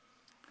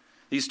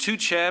These two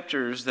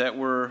chapters that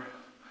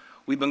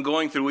we've been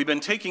going through, we've been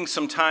taking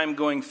some time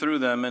going through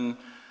them, and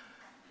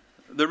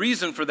the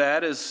reason for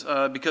that is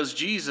because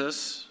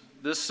Jesus,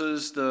 this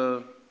is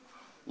the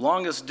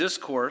longest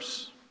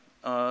discourse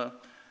that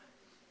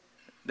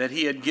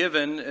he had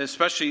given,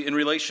 especially in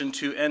relation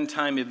to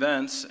end-time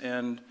events,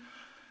 and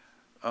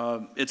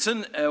it's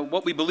in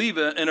what we believe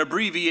an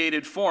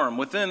abbreviated form,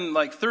 within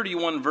like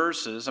 31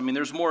 verses. I mean,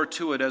 there's more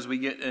to it as we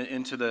get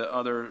into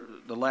the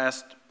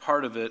last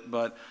part of it,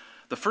 but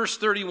the first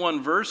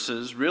 31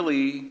 verses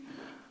really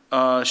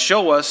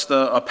show us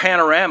a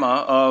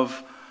panorama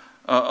of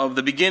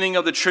the beginning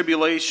of the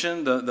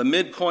tribulation, the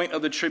midpoint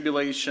of the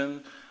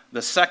tribulation,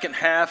 the second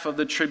half of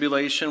the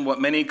tribulation,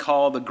 what many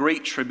call the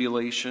Great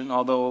Tribulation,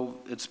 although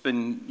it's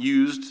been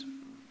used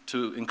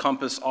to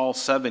encompass all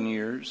 7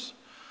 years.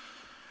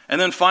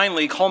 And then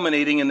finally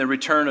culminating in the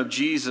return of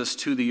Jesus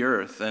to the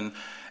earth. And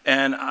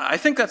I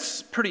think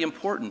that's pretty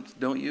important,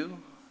 don't you?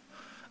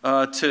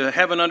 To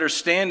have an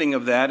understanding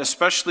of that,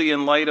 especially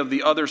in light of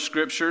the other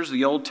scriptures.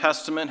 The Old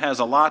Testament has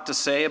a lot to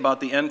say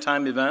about the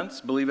end-time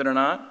events, believe it or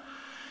not.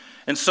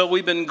 And so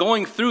we've been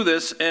going through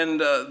this,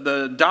 and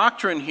the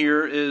doctrine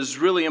here is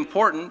really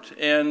important,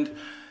 and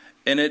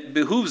it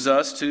behooves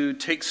us to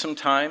take some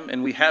time,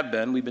 and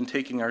we've been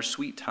taking our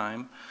sweet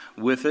time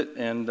with it,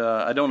 and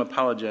I don't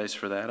apologize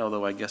for that,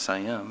 although I guess I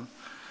am.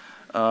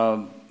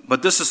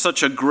 But this is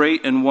such a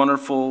great and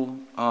wonderful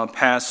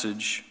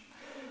passage,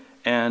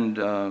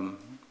 and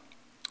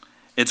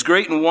it's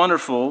great and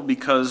wonderful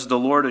because the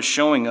Lord is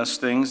showing us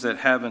things that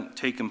haven't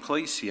taken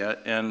place yet,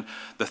 and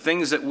the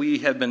things that we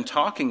have been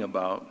talking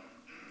about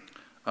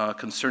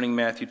concerning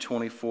Matthew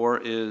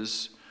 24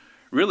 is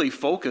really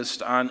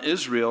focused on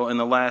Israel in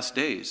the last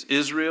days.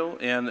 Israel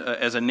and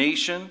as a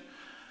nation,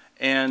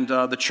 and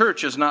the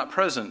church is not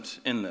present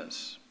in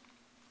this.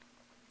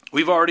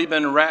 We've already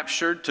been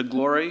raptured to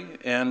glory,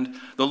 and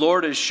the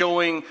Lord is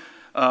showing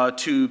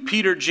to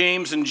Peter,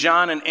 James, and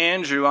John, and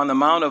Andrew on the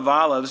Mount of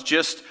Olives,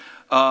 just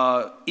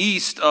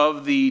east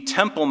of the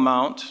Temple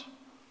Mount.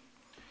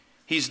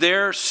 He's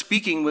there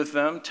speaking with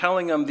them,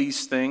 telling them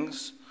these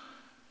things.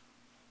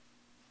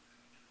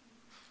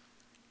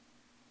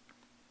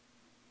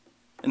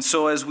 And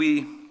so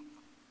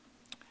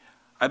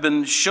I've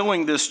been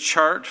showing this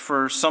chart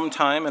for some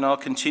time, and I'll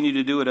continue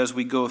to do it as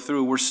we go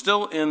through. We're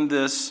still in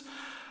this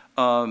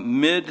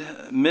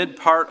mid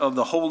part of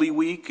the Holy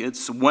Week.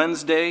 It's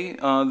Wednesday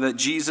that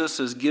Jesus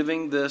is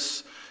giving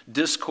this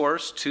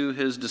discourse to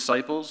his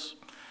disciples.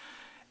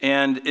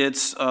 And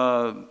it's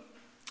the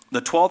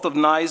 12th of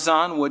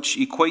Nisan, which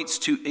equates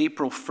to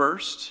April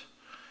 1st.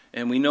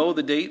 And we know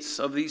the dates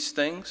of these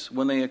things,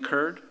 when they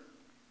occurred.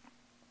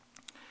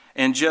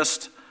 And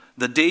just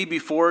the day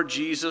before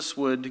Jesus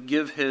would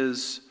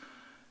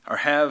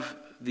have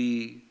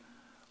the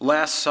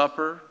Last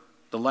Supper,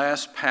 the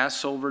last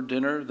Passover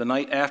dinner, the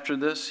night after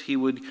this, he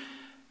would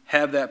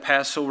have that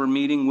Passover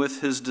meeting with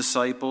his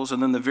disciples.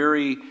 And then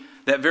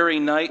that very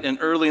night and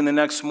early in the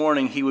next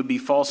morning, he would be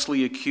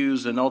falsely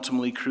accused and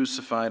ultimately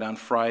crucified on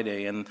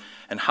Friday. And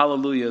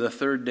hallelujah, the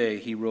third day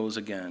he rose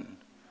again,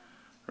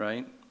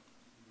 right?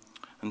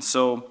 And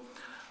so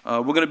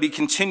we're going to be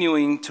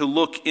continuing to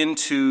look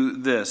into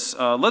this.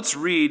 Let's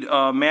read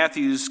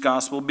Matthew's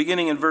Gospel,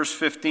 beginning in verse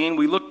 15.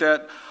 We looked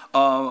at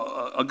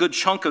a good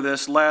chunk of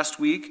this last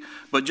week,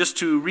 but just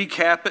to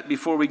recap it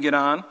before we get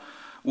on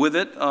with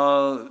it,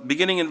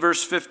 beginning in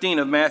verse 15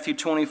 of Matthew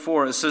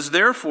 24, it says,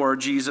 "Therefore,"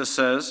 Jesus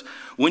says,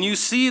 "when you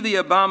see the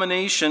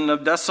abomination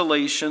of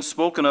desolation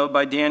spoken of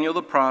by Daniel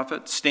the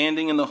prophet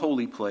standing in the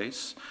holy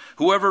place,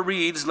 whoever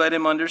reads, let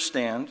him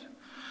understand.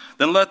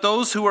 Then let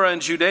those who are in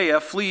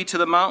Judea flee to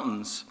the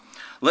mountains.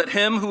 Let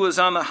him who is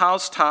on the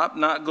housetop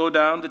not go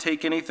down to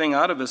take anything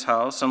out of his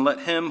house, and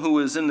let him who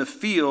is in the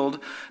field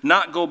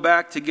not go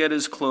back to get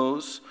his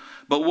clothes.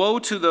 But woe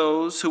to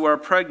those who are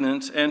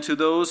pregnant and to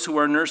those who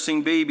are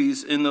nursing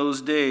babies in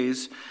those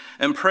days,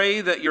 and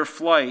pray that your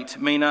flight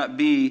may not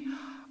be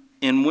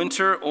in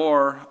winter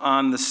or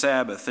on the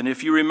Sabbath." And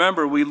if you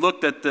remember, we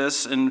looked at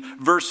this, and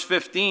verse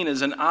 15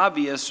 is an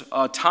obvious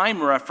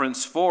time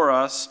reference for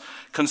us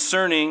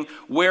concerning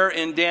where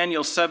in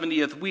Daniel's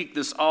 70th week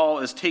this all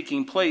is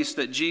taking place,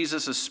 that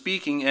Jesus is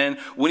speaking. And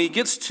when he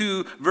gets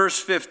to verse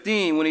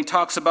 15, when he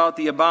talks about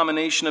the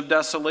abomination of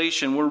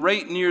desolation, we're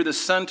right near the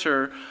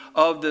center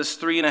of this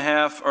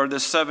 3.5 or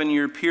this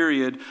 7-year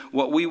period,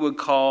 what we would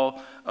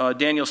call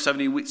Daniel's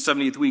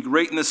 70th week,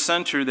 right in the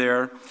center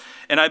there.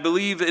 And I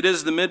believe it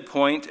is the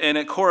midpoint, and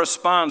it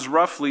corresponds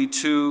roughly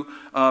to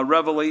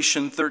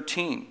Revelation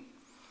 13,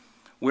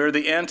 where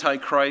the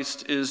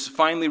Antichrist is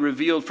finally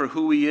revealed for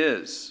who he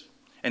is.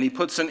 And he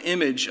puts an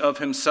image of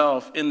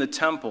himself in the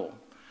temple.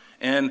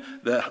 And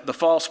the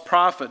false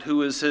prophet,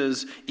 who is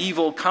his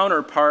evil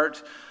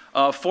counterpart,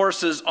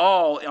 forces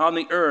all on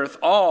the earth,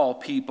 all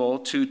people,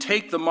 to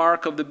take the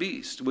mark of the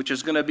beast, which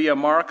is going to be a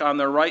mark on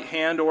their right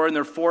hand or in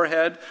their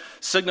forehead,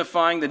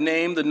 signifying the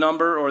name, the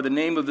number, or the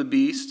name of the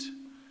beast.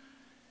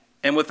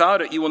 And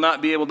without it, you will not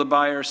be able to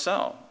buy or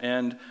sell.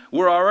 And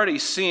we're already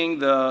seeing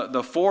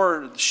the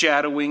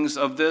foreshadowings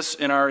of this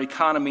in our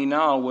economy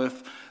now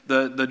with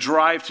the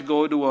drive to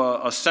go to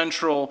a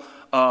central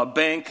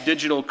bank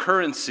digital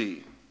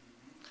currency.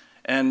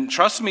 And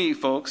trust me,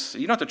 folks,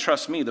 you don't have to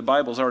trust me. The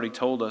Bible's already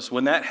told us.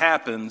 When that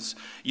happens,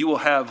 you will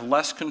have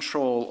less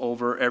control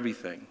over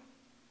everything,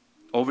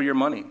 over your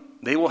money.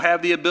 They will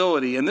have the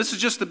ability, and this is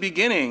just the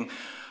beginning.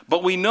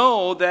 But we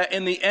know that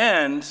in the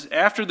end,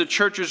 after the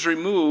church is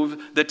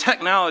removed, the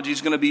technology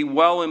is going to be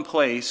well in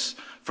place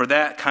for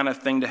that kind of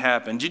thing to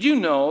happen. Did you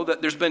know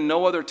that there's been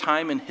no other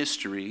time in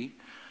history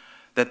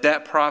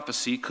that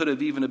prophecy could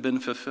have even been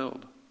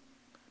fulfilled?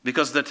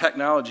 Because the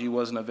technology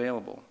wasn't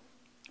available.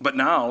 But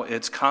now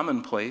it's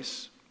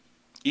commonplace,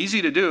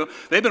 easy to do.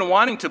 They've been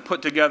wanting to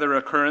put together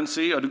a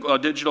currency, a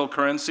digital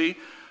currency,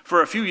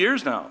 for a few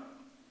years now.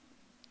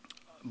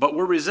 But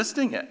we're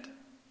resisting it.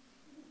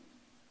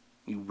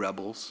 You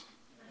rebels.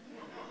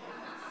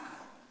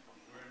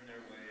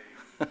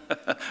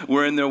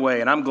 We're in their way,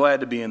 and I'm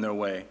glad to be in their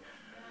way.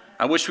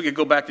 I wish we could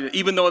go back to it,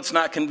 even though it's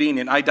not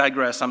convenient. I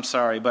digress, I'm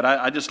sorry, but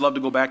I just love to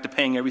go back to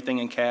paying everything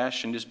in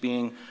cash and just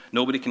being,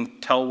 nobody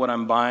can tell what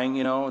I'm buying,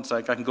 It's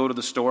like I can go to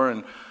the store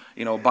and,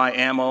 buy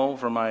ammo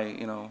for my,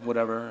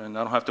 whatever, and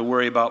I don't have to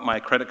worry about my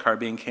credit card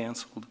being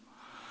canceled.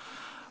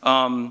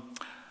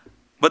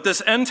 But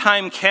this end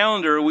time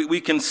calendar, we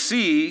can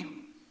see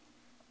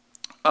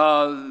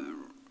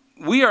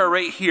we are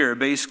right here,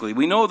 basically.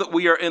 We know that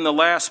we are in the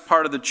last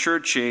part of the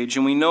church age,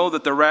 and we know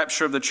that the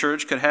rapture of the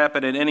church could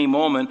happen at any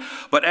moment.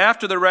 But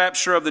after the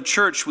rapture of the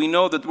church, we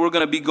know that we're not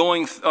going to be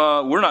going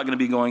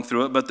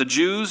through it, but the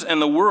Jews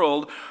and the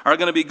world are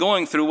going to be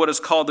going through what is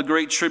called the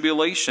Great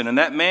Tribulation. And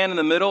that man in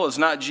the middle is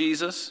not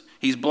Jesus.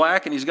 He's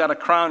black, and he's got a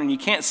crown, and you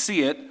can't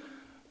see it.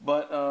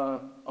 But,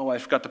 I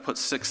forgot to put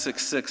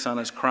 666 on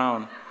his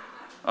crown.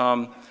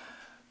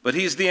 But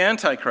he's the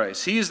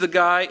Antichrist. He's the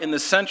guy in the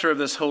center of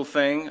this whole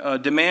thing,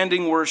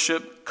 demanding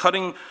worship,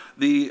 cutting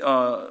the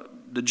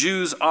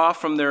Jews off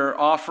from their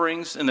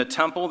offerings in the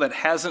temple that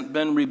hasn't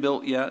been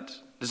rebuilt yet.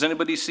 Does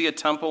anybody see a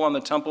temple on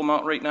the Temple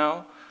Mount right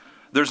now?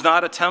 There's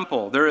not a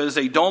temple. There is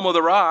a Dome of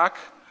the Rock,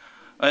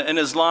 an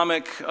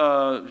Islamic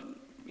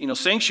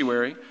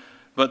sanctuary,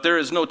 but there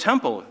is no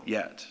temple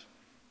yet.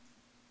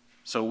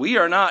 So we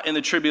are not in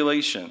the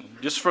tribulation.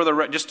 Just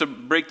to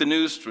break the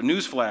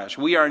news flash,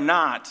 we are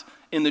not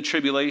in the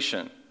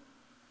tribulation.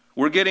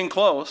 We're getting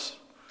close.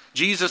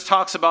 Jesus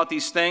talks about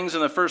these things in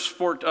the first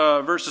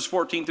verses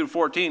 14 through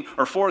 14,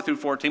 or 4 through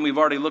 14. We've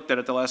already looked at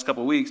it the last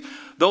couple of weeks.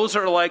 Those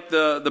are like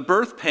the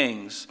birth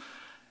pangs.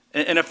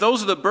 And if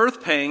those are the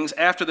birth pangs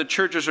after the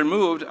church is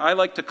removed, I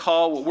like to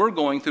call what we're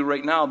going through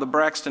right now the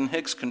Braxton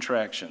Hicks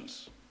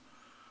contractions.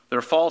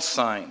 They're false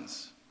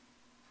signs.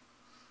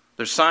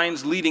 They're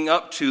signs leading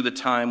up to the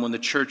time when the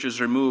church is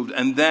removed,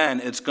 and then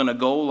it's going to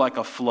go like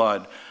a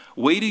flood.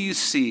 Wait till you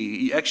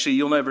see, actually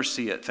you'll never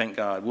see it, thank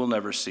God, we'll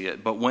never see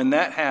it. But when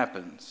that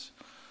happens,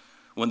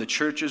 when the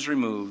church is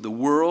removed, the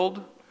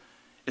world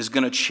is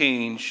going to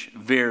change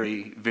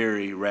very,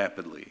 very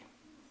rapidly.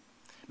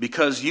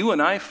 Because you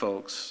and I,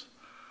 folks,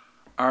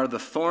 are the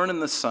thorn in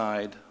the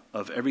side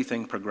of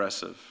everything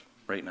progressive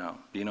right now.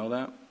 Do you know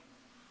that?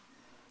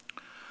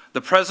 The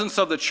presence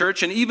of the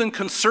church and even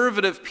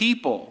conservative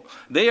people,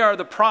 they are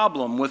the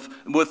problem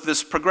with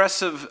this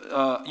progressive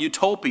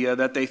utopia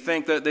that they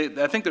think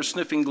I think they're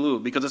sniffing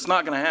glue, because it's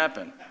not going to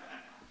happen.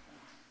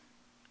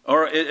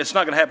 Or it's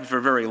not going to happen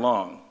for very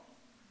long,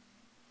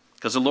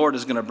 because the Lord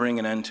is going to bring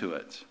an end to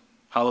it.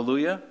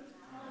 Hallelujah?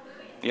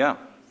 Yeah.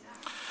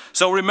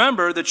 So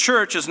remember, the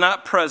church is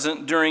not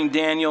present during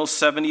Daniel's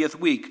 70th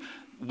week.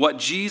 What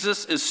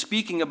Jesus is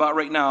speaking about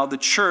right now, the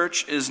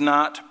church is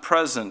not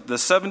present. The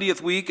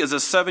 70th week is a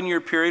 7-year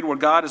period where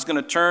God is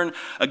going to turn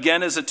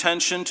again his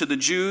attention to the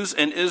Jews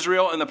and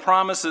Israel and the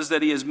promises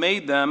that he has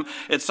made them.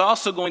 It's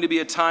also going to be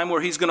a time where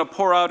he's going to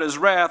pour out his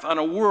wrath on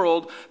a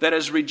world that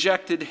has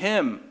rejected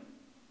him.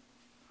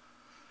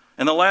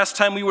 And the last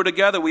time we were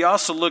together, we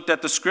also looked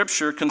at the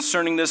scripture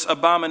concerning this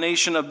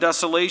abomination of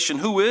desolation.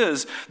 Who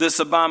is this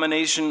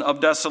abomination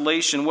of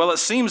desolation? Well, it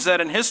seems that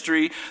in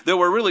history, there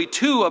were really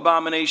 2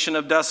 abomination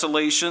of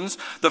desolations.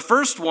 The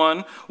first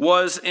one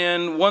was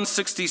in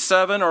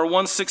 167 or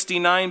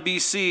 169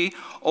 BC,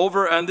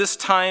 over on this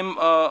time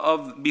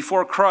of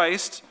before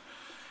Christ.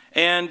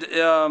 And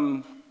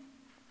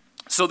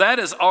so that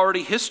is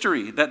already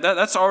history.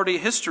 That's already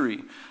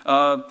history.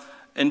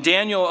 And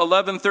Daniel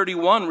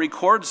 11:31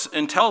 records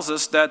and tells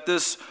us that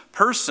this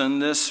person,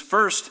 this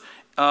first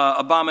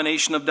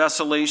abomination of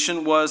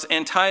desolation, was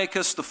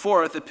Antiochus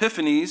IV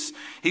Epiphanes.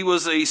 He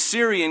was a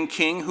Syrian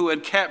king who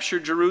had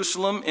captured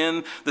Jerusalem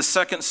in the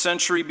 2nd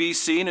century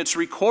BC, and it's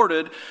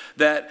recorded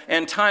that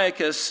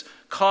Antiochus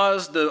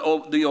caused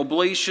the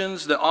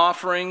oblations, the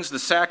offerings, the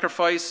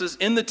sacrifices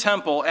in the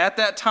temple at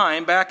that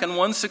time, back in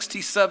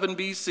 167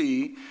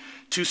 BC,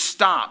 to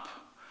stop.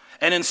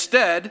 And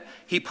instead,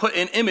 he put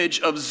an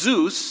image of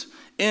Zeus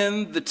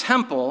in the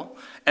temple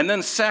and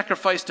then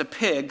sacrificed a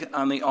pig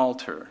on the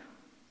altar.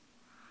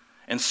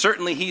 And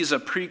certainly he's a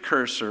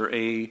precursor,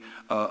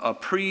 a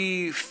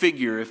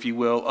prefigure, if you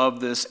will,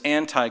 of this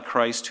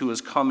Antichrist who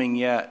is coming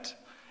yet.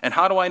 And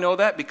how do I know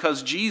that?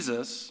 Because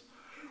Jesus,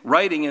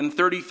 writing in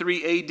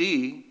 33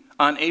 AD,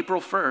 on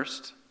April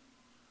 1st,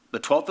 the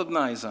 12th of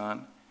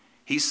Nisan,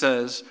 he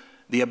says,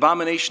 the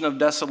abomination of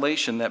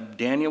desolation that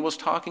Daniel was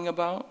talking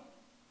about,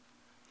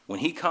 when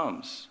he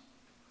comes,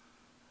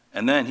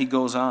 and then he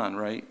goes on,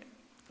 right?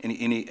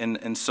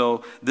 And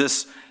so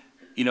this,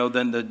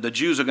 then the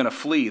Jews are going to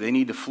flee. They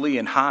need to flee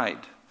and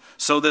hide.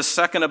 So this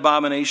second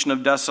abomination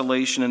of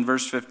desolation in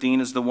verse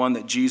 15 is the one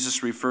that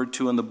Jesus referred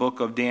to in the book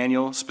of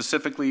Daniel,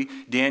 specifically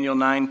Daniel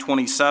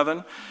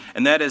 9:27,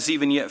 and that is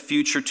even yet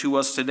future to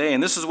us today.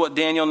 And this is what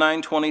Daniel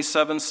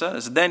 9:27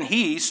 says. Then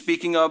he,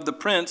 speaking of the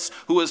prince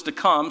who is to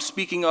come,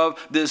 speaking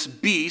of this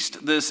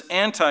beast, this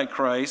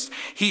Antichrist,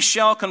 he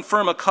shall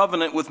confirm a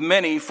covenant with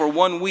many for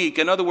 1 week.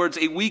 In other words,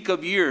 a week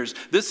of years.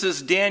 This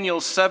is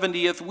Daniel's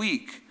 70th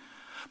week.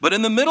 But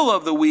in the middle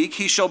of the week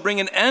he shall bring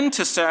an end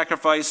to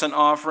sacrifice and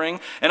offering,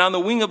 and on the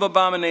wing of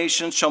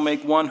abomination shall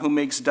make one who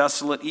makes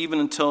desolate, even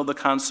until the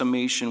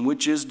consummation,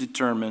 which is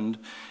determined,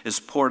 is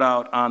poured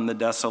out on the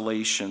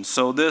desolation.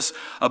 So this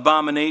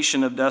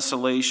abomination of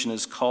desolation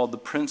is called the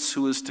prince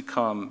who is to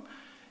come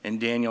in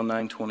Daniel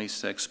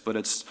 9:26, but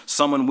it's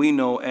someone we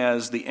know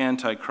as the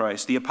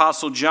Antichrist. The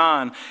Apostle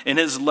John, in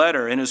his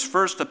letter, in his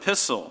first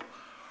epistle,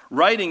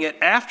 writing it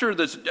after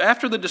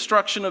the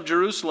destruction of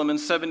Jerusalem in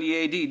 70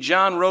 A.D.,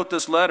 John wrote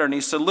this letter, and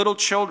he said, "Little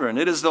children,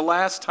 it is the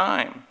last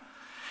time,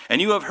 and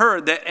you have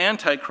heard that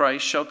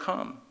Antichrist shall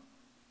come."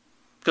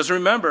 Because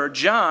remember,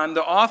 John,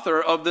 the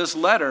author of this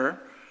letter,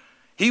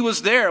 he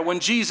was there when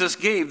Jesus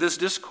gave this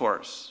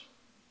discourse.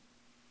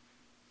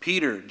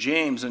 Peter,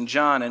 James, and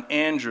John, and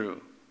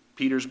Andrew,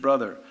 Peter's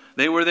brother,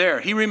 they were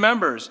there. He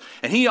remembers,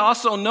 and he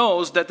also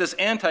knows that this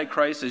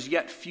Antichrist is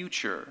yet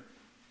future.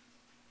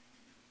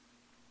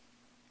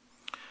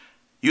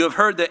 You have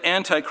heard that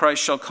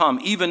Antichrist shall come.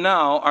 Even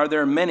now are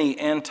there many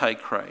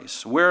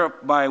Antichrists,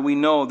 whereby we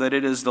know that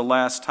it is the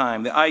last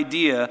time. The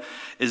idea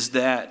is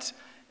that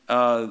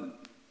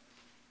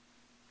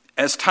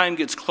as time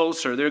gets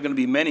closer, there are going to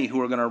be many who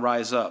are going to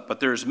rise up.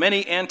 But there's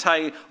many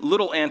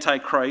little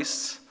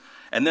Antichrists,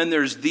 and then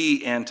there's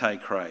the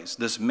Antichrist,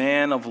 this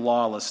man of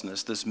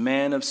lawlessness, this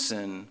man of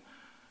sin,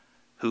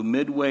 who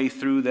midway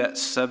through that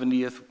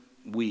 70th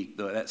week,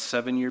 that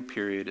 7-year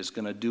period, is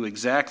going to do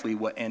exactly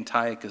what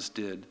Antiochus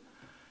did.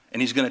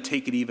 And he's going to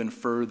take it even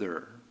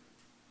further.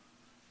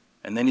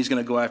 And then he's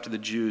going to go after the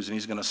Jews and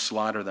he's going to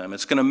slaughter them.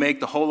 It's going to make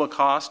the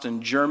Holocaust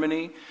in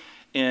Germany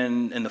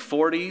in the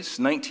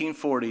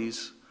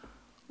 1940s,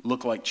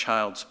 look like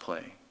child's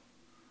play.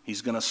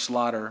 He's going to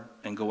slaughter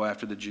and go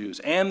after the Jews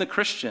and the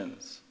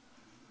Christians.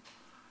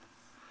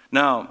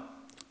 Now,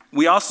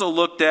 we also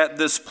looked at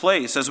this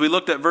place. As we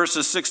looked at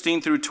verses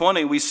 16 through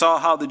 20, we saw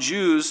how the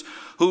Jews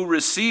who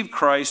receive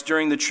Christ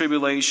during the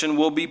tribulation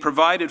will be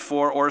provided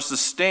for or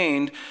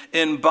sustained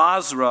in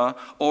Basra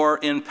or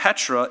in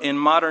Petra in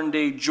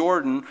modern-day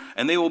Jordan,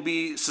 and they will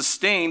be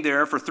sustained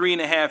there for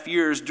 3.5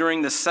 years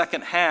during the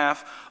second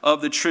half of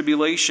the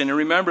tribulation. And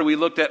remember, we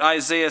looked at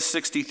Isaiah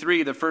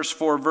 63, the first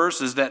 4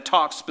 verses that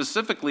talk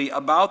specifically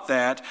about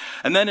that.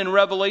 And then in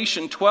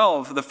Revelation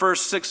 12, the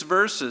first 6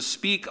 verses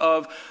speak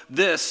of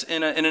this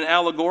in an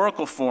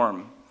allegorical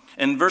form.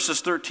 And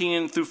verses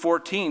 13 through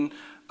 14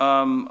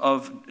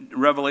 of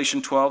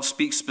Revelation 12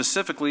 speaks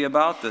specifically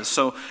about this.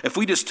 So if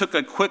we just took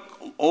a quick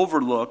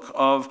overlook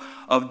of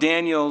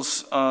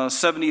Daniel's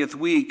 70th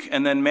week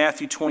and then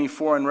Matthew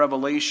 24 and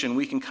Revelation,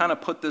 we can kind of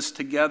put this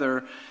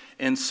together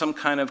in some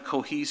kind of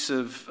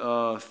cohesive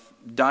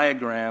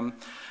diagram.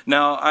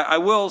 Now, I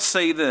will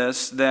say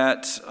this,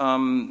 that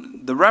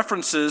the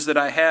references that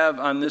I have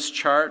on this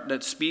chart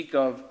that speak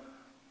of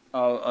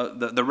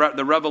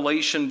the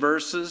Revelation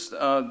verses,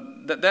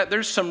 that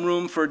there's some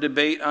room for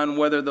debate on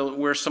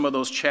where some of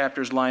those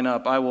chapters line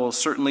up. I will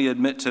certainly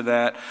admit to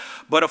that.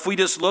 But if we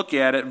just look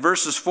at it,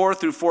 verses 4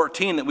 through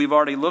 14 that we've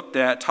already looked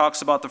at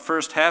talks about the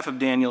first half of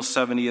Daniel's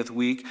 70th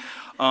week.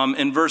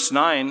 In verse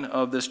 9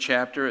 of this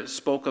chapter, it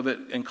spoke of it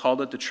and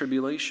called it the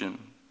tribulation.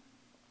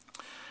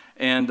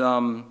 And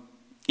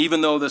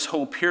even though this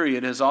whole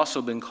period has also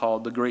been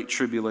called the Great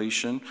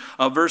Tribulation.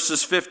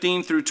 Verses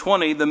 15 through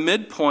 20, the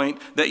midpoint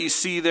that you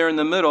see there in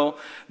the middle,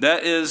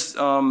 that is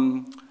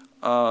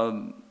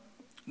the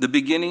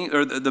beginning,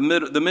 or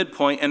the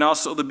midpoint, and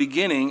also the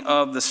beginning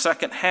of the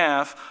second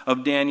half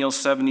of Daniel's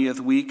 70th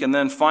week. And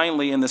then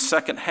finally, in the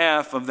second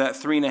half of that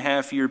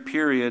 3.5-year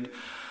period,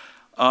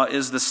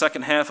 is the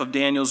second half of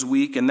Daniel's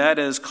week, and that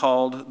is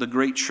called the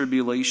Great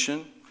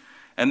Tribulation.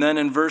 And then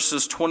in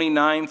verses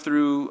 29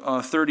 through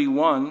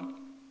 31,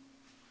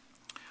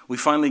 we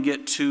finally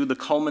get to the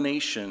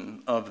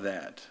culmination of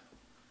that,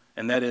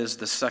 and that is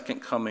the second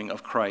coming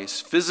of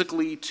Christ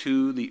physically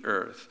to the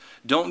earth.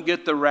 Don't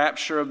get the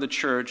rapture of the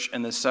church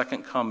and the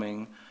second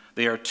coming.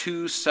 They are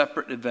two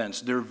separate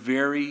events. They're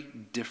very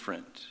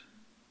different.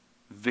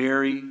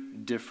 Very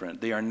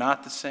different. They are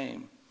not the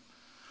same.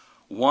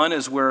 One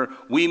is where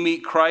we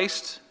meet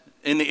Christ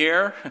in the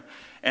air,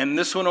 and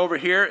this one over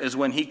here is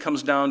when he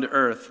comes down to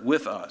earth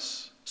with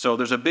us. So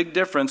there's a big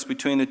difference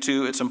between the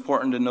two. It's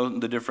important to know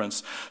the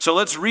difference. So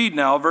let's read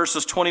now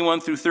verses 21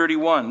 through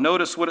 31.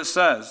 Notice what it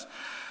says.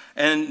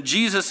 And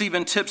Jesus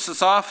even tips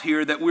us off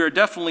here that we are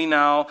definitely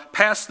now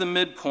past the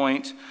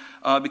midpoint,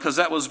 because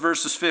that was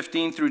verses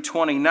 15 through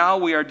 20. Now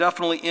we are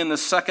definitely in the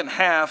second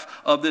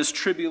half of this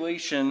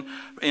tribulation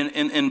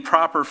in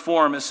proper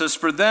form. It says,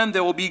 for then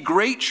there will be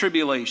great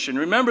tribulation.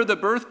 Remember the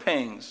birth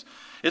pangs.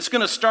 It's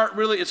going to start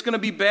it's going to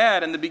be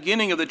bad in the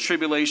beginning of the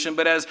tribulation,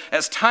 but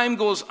as time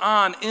goes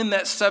on in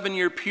that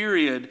 7-year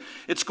period,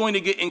 it's going to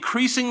get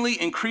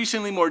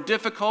increasingly more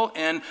difficult,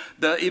 and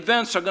the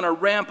events are going to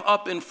ramp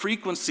up in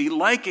frequency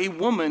like a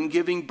woman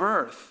giving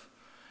birth.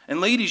 And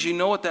ladies, you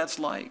know what that's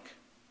like.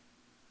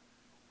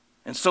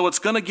 And so it's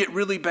going to get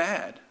really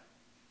bad.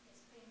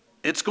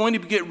 It's going to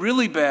get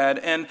really bad,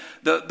 and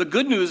the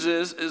good news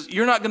is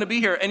you're not going to be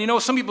here. And you know,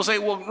 some people say,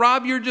 well,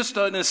 Rob, you're just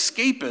an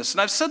escapist.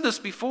 And I've said this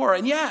before,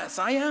 and yes,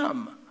 I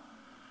am.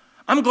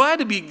 I'm glad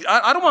to be,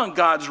 I don't want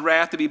God's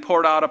wrath to be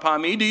poured out upon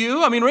me. Do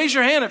you? I mean, raise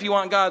your hand if you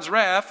want God's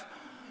wrath.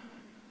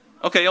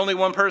 Okay, only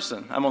one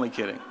person. I'm only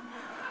kidding.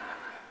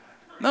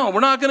 No, we're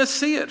not going to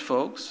see it,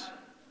 folks.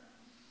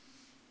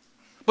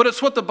 But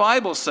it's what the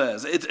Bible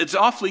says. It's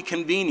awfully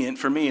convenient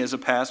for me as a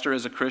pastor,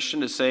 as a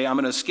Christian, to say, I'm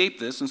going to escape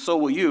this, and so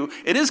will you.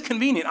 It is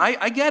convenient.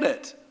 I get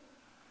it.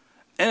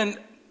 And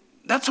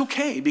that's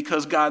okay,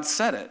 because God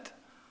said it.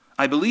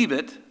 I believe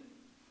it,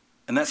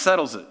 and that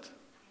settles it.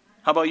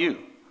 How about you?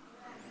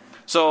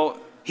 So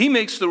he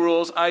makes the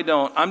rules. I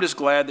don't. I'm just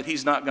glad that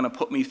he's not going to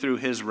put me through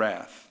his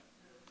wrath,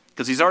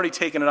 because he's already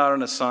taken it out on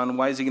his son.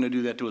 Why is he going to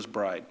do that to his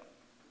bride?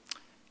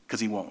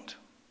 Because he won't.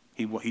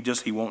 He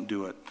won't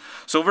do it.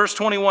 So verse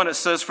 21, it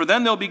says, for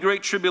then there'll be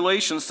great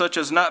tribulation, such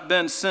as not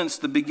been since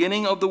the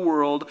beginning of the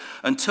world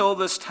until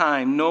this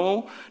time,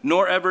 no,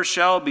 nor ever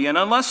shall be. And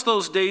unless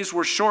those days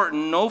were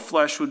shortened, no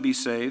flesh would be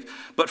saved.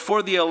 But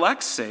for the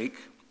elect's sake,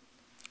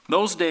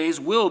 those days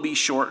will be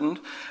shortened.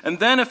 And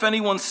then if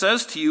anyone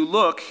says to you,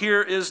 look,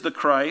 here is the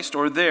Christ,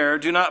 or there,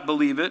 do not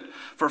believe it.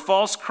 For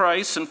false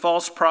Christs and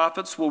false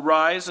prophets will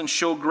rise and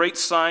show great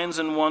signs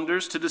and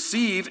wonders to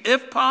deceive,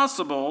 if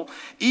possible,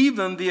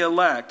 even the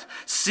elect.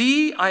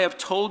 See, I have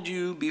told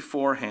you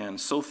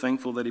beforehand. So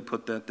thankful that he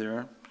put that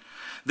there.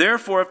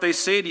 Therefore, if they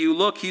say to you,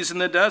 look, he's in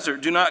the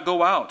desert, do not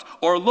go out.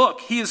 Or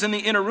look, he is in the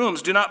inner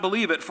rooms, do not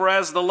believe it. For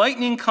as the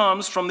lightning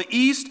comes from the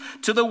east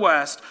to the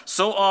west,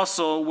 so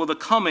also will the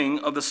coming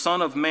of the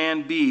Son of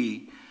Man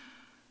be.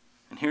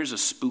 And here's a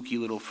spooky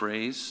little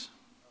phrase.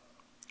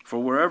 For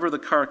wherever the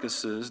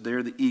carcass is,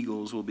 there the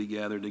eagles will be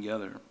gathered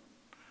together.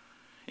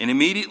 And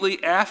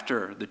immediately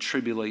after the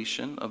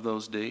tribulation of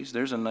those days,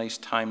 there's a nice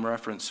time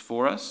reference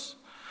for us.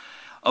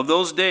 Of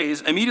those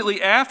days,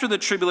 immediately after the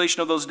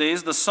tribulation of those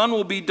days, the sun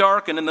will be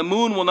darkened, and the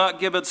moon will not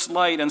give its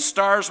light, and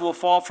stars will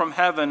fall from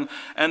heaven,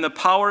 and the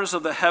powers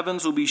of the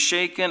heavens will be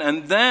shaken.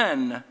 And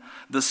then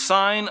the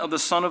sign of the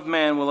Son of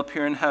Man will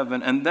appear in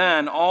heaven, and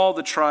then all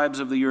the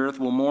tribes of the earth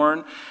will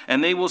mourn,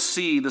 and they will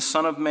see the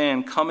Son of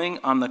Man coming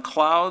on the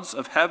clouds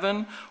of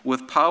heaven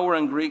with power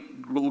and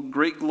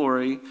great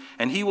glory.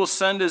 And he will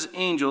send his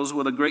angels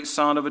with a great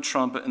sound of a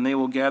trumpet, and they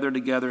will gather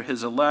together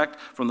his elect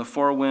from the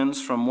four winds,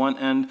 from one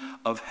end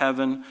of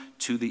heaven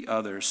to the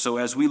other. So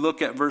as we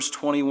look at verse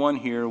 21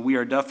 here, we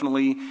are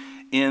definitely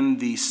in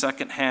the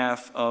second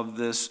half of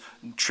this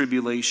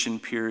tribulation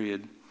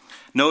period.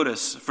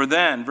 Notice, for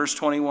then, verse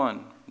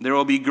 21, there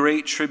will be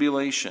great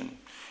tribulation.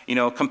 You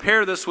know,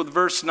 compare this with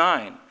verse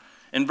 9.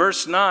 In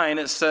verse 9,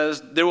 it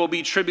says there will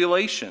be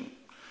tribulation.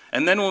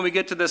 And then when we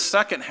get to this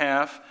second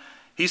half,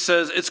 he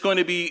says it's going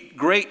to be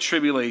great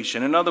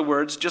tribulation. In other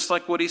words, just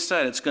like what he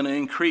said, it's going to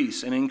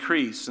increase and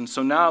increase. And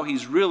so now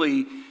he's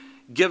really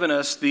given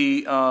us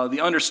the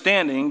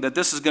understanding that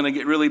this is going to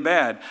get really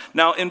bad.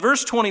 Now, in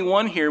verse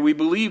 21 here, we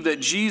believe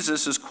that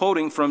Jesus is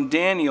quoting from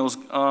Daniel's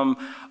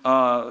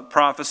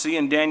prophecy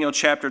in Daniel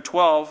chapter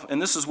 12, and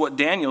this is what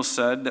Daniel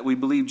said that we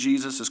believe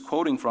Jesus is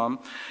quoting from.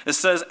 It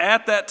says,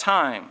 at that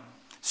time,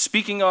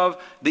 speaking of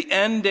the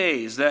end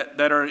days that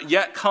are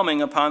yet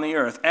coming upon the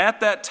earth, at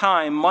that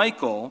time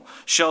Michael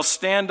shall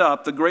stand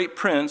up, the great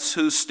prince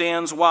who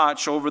stands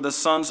watch over the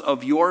sons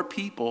of your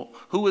people.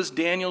 Who is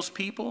Daniel's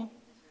people?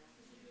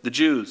 The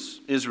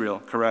Jews,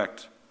 Israel,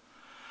 correct.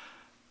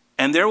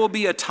 And there will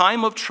be a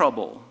time of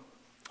trouble,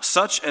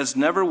 such as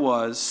never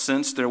was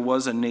since there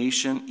was a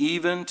nation,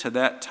 even to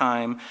that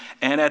time.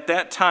 And at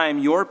that time,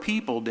 your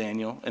people,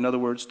 Daniel, in other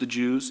words, the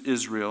Jews,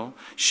 Israel,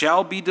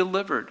 shall be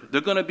delivered. They're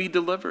going to be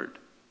delivered.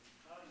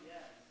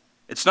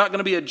 It's not going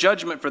to be a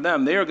judgment for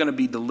them. They are going to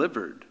be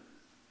delivered.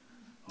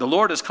 The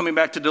Lord is coming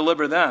back to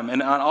deliver them.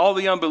 And on all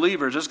the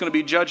unbelievers, there's going to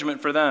be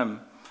judgment for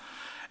them.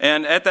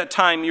 And at that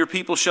time, your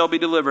people shall be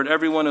delivered,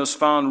 everyone who is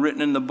found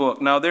written in the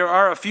book. Now, there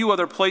are a few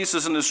other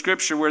places in the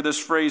scripture where this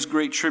phrase,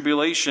 great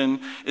tribulation,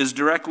 is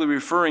directly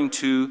referring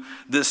to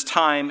this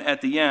time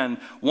at the end.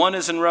 One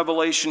is in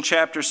Revelation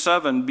chapter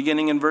 7,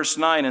 beginning in verse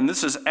 9. And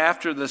this is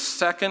after the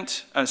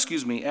sixth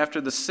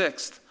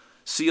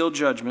seal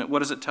judgment. What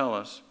does it tell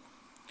us?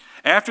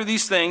 After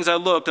these things I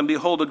looked, and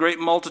behold, a great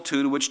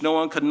multitude, which no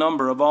one could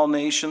number, of all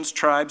nations,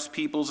 tribes,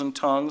 peoples, and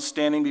tongues,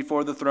 standing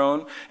before the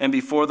throne and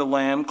before the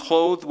Lamb,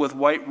 clothed with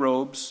white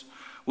robes,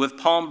 with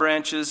palm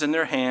branches in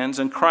their hands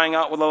and crying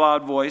out with a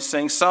loud voice,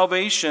 saying,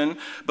 "Salvation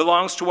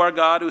belongs to our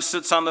God who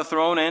sits on the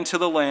throne and to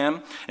the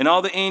Lamb." And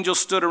all the angels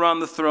stood around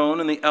the throne,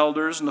 and the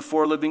elders and the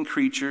four living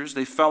creatures.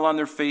 They fell on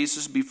their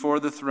faces before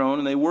the throne,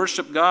 and they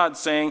worshiped God,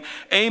 saying,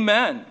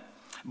 "Amen.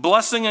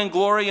 Blessing and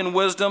glory and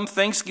wisdom,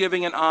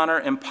 thanksgiving and honor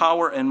and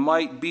power and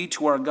might be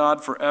to our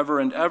God forever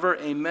and ever.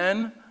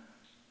 Amen."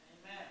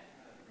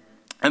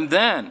 And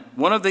then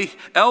one of the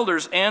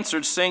elders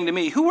answered, saying to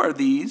me, "Who are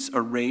these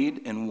arrayed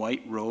in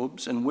white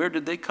robes, and where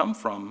did they come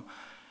from?"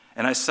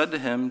 And I said to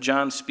him,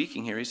 John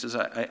speaking here, he says,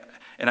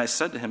 I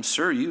said to him,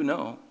 "Sir, you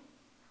know."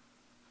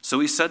 So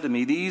he said to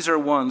me, "These are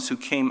ones who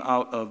came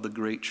out of the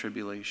great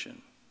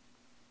tribulation,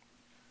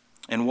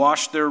 and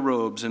washed their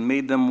robes and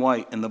made them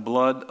white in the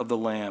blood of the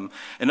Lamb."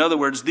 In other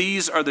words,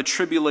 these are the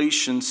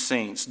tribulation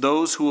saints,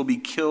 those who will be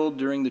killed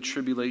during the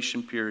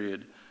tribulation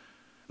period,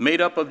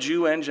 made up of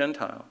Jew and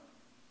Gentile.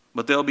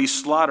 But they'll be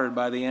slaughtered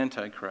by the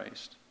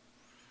Antichrist.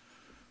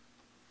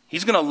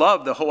 He's going to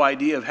love the whole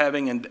idea of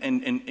having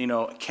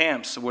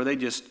camps where they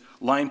just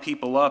line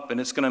people up,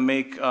 and it's going to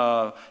make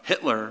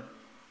Hitler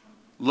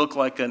look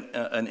like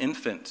an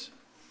infant,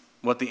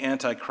 what the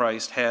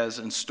Antichrist has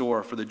in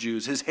store for the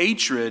Jews. His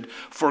hatred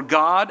for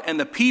God and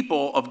the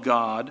people of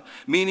God,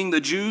 meaning the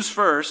Jews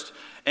first,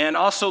 and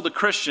also the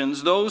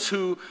Christians, those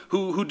who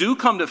do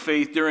come to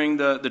faith during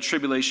the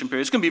tribulation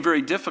period. It's going to be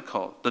very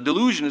difficult. The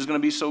delusion is going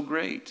to be so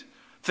great.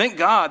 Thank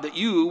God that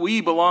we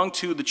belong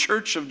to the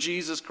church of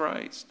Jesus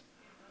Christ.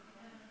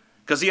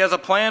 Because he has a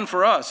plan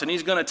for us, and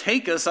he's going to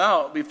take us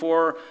out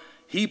before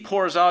he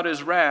pours out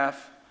his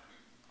wrath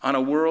on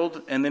a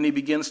world, and then he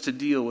begins to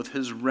deal with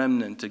his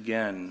remnant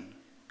again.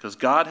 Because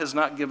God has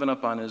not given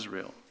up on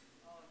Israel.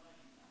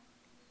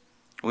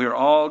 We are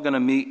all going to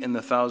meet in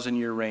the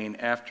 1,000-year reign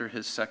after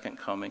his second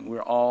coming.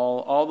 We're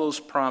all those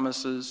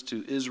promises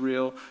to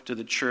Israel, to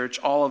the church,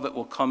 all of it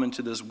will come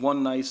into this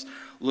one nice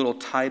little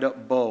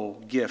tied-up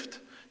bow gift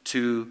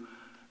to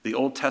the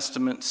Old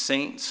Testament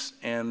saints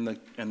and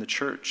the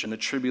church and the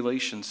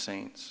tribulation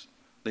saints.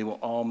 They will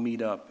all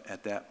meet up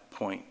at that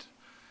point,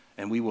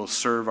 and we will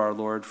serve our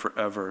Lord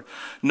forever.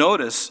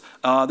 Notice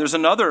there's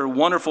another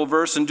wonderful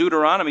verse in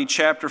Deuteronomy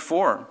chapter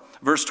 4,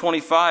 verse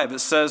 25. It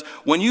says,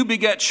 "When you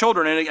beget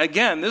children," and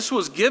again, this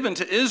was given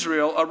to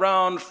Israel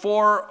around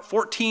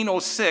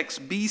 1406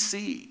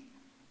 BC.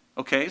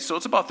 Okay, so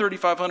it's about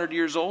 3,500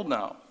 years old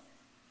now.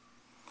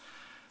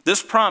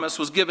 This promise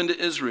was given to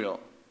Israel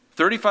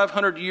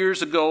 3,500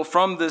 years ago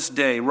from this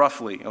day,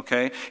 roughly,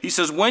 okay? He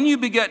says, "When you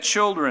beget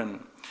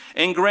children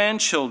and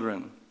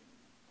grandchildren,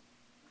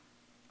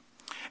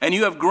 and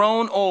you have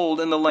grown old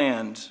in the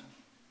land,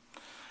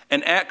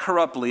 and act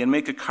corruptly, and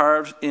make a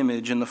carved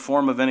image in the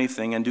form of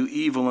anything, and do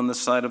evil in the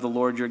sight of the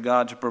Lord your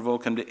God to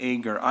provoke him to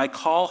anger, I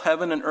call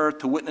heaven and earth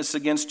to witness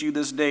against you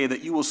this day,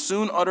 that you will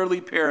soon utterly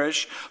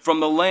perish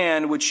from the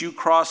land which you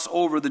cross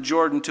over the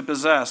Jordan to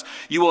possess.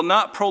 You will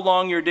not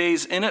prolong your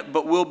days in it,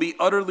 but will be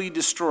utterly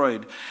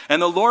destroyed.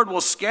 And the Lord will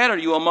scatter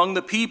you among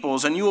the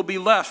peoples, and you will be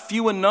left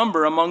few in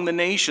number among the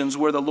nations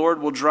where the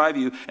Lord will drive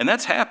you." And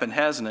that's happened,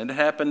 hasn't it? It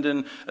happened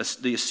in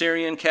the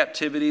Assyrian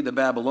captivity, the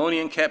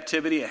Babylonian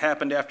captivity. It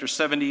happened after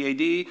 70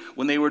 AD,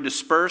 when they were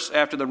dispersed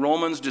after the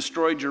Romans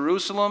destroyed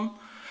Jerusalem.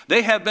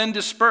 They have been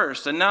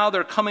dispersed, and now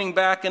they're coming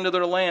back into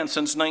their land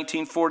since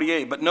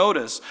 1948. But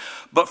notice,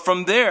 but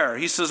from there,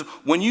 he says,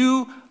 when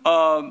you,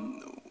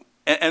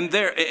 and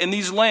there, in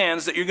these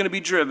lands that you're going to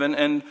be driven,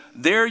 and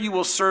there you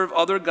will serve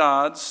other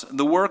gods,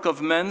 the work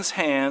of men's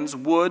hands,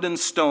 wood and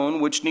stone,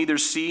 which neither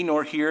see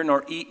nor hear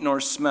nor eat nor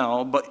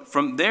smell. But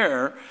from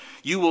there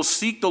you will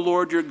seek the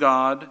Lord your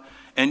God,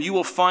 and you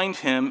will find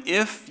him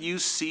if you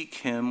seek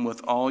him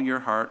with all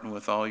your heart and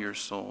with all your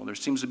soul. There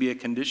seems to be a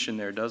condition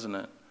there, doesn't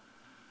it?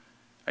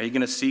 Are you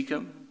going to seek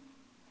him?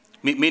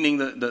 Meaning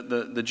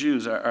the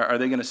Jews, are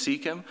they going to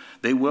seek him?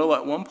 They will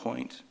at one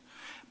point.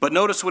 But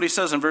notice what he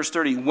says in verse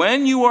 30.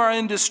 "When you are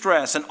in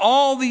distress, and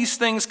all these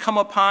things come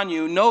upon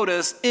you,"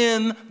 notice,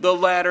 "in the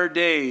latter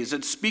days."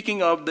 It's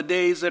speaking of the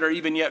days that are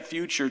even yet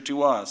future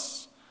to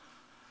us.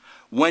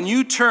 "When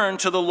you turn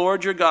to the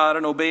Lord your God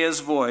and obey his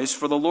voice,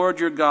 for the Lord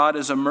your God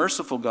is a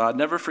merciful God,"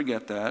 never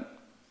forget that.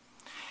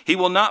 "He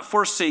will not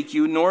forsake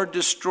you, nor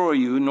destroy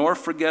you, nor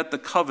forget the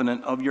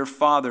covenant of your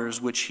fathers,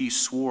 which he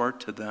swore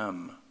to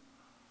them."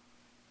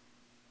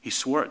 He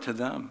swore it to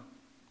them.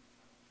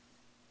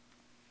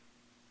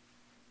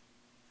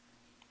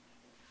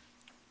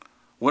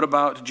 What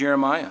about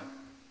Jeremiah?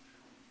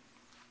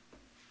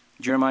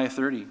 Jeremiah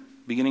 30.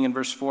 Beginning in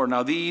verse 4,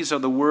 "Now these are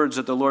the words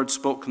that the Lord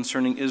spoke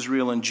concerning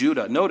Israel and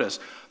Judah." Notice,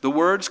 the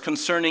words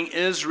concerning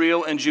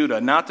Israel and Judah,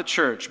 not the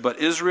church, but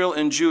Israel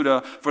and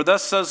Judah. "For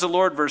thus says the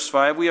Lord," verse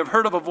 5, "we have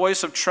heard of a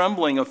voice of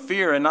trembling, of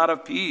fear, and not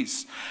of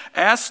peace.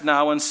 Ask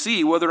now and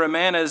see whether a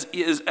man is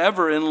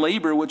ever in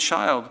labor with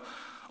child."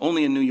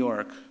 Only in New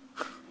York.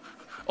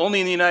 Only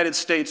in the United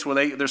States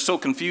where they're so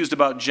confused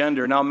about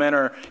gender. Now men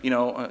are,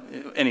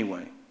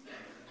 anyway.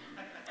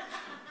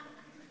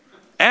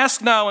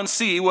 Ask now and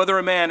see whether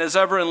a man is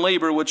ever in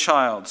labor with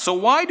child. So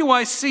why do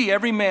I see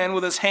every man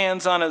with his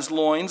hands on his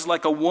loins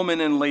like a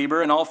woman in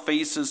labor, and all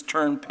faces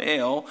turn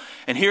pale?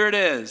 And here it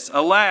is,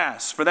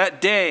 alas, for that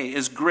day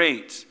is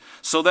great,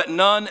 so that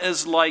none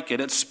is like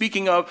it. It's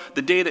speaking of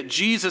the day that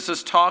Jesus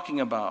is talking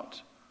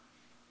about.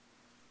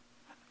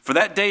 For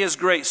that day is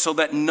great, so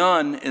that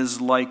none is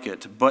like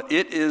it. But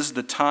it is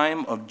the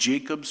time of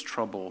Jacob's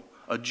trouble,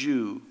 a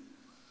Jew.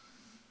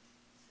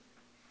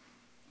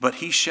 But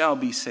he shall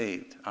be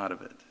saved out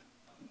of it.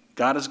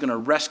 God is going to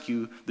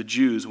rescue the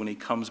Jews when he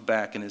comes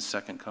back in his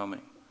second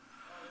coming.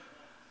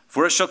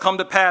 For it shall come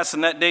to pass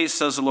in that day,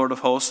 says the Lord of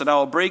hosts, that I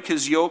will break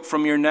his yoke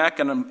from your neck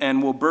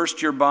and will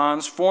burst your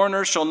bonds.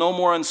 Foreigners shall no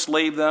more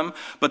enslave them,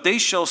 but they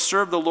shall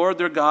serve the Lord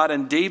their God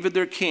and David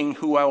their king,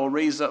 who I will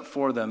raise up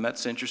for them.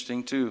 That's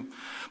interesting too.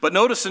 But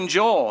notice in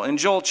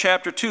Joel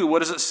chapter 2, what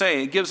does it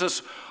say? It gives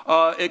us,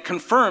 it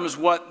confirms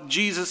what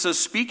Jesus is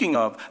speaking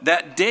of.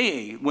 That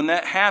day when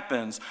that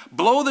happens,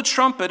 blow the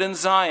trumpet in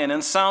Zion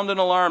and sound an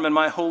alarm in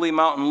my holy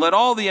mountain. Let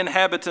all the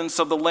inhabitants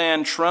of the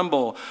land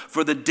tremble,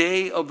 for the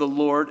day of the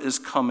Lord is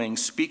coming.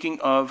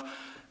 Speaking of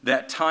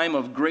that time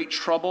of great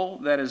trouble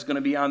that is going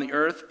to be on the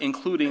earth,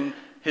 including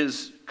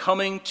his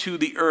coming to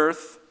the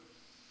earth.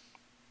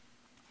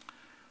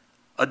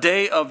 A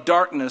day of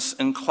darkness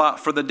and cloud,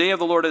 for the day of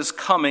the Lord is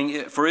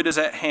coming, for it is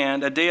at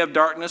hand. A day of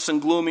darkness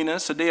and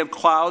gloominess, a day of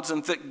clouds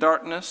and thick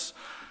darkness.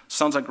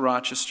 Sounds like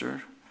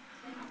Rochester.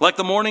 Like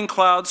the morning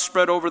clouds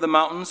spread over the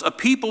mountains, a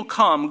people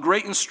come,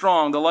 great and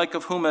strong, the like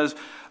of whom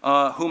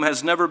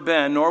has never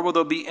been, nor will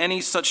there be any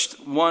such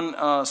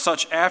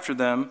after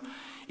them.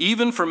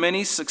 Even for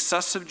many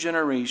successive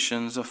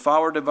generations, a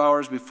fire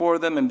devours before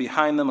them, and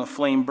behind them a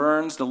flame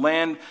burns. The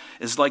land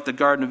is like the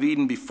Garden of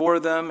Eden before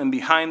them, and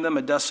behind them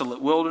a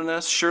desolate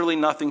wilderness. Surely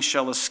nothing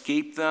shall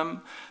escape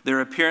them. Their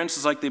appearance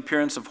is like the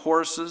appearance of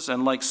horses,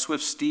 and like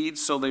swift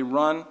steeds, so they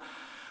run.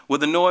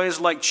 With a noise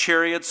like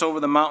chariots over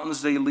the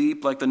mountains they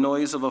leap, like the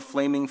noise of a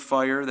flaming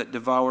fire that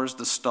devours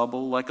the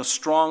stubble, like a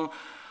strong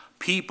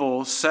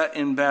people set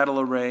in battle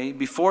array.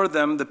 Before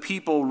them the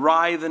people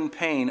writhe in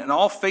pain, and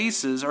all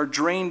faces are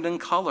drained in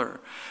color.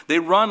 They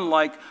run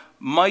like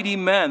mighty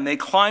men. They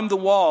climb the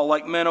wall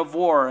like men of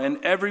war, and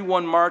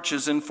everyone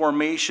marches in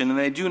formation, and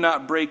they do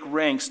not break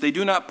ranks. They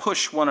do not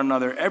push one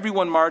another.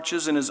 Everyone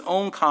marches in his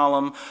own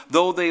column.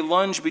 Though they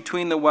lunge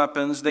between the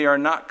weapons, they are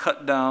not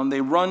cut down.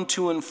 They run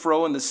to and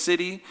fro in the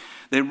city.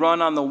 They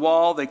run on the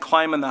wall. They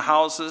climb in the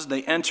houses.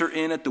 They enter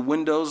in at the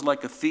windows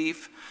like a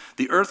thief.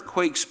 The earth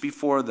quakes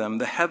before them,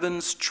 the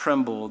heavens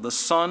tremble, the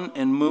sun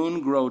and moon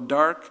grow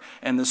dark,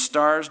 and the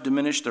stars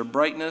diminish their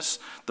brightness.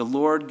 The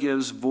Lord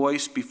gives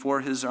voice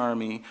before his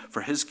army,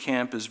 for his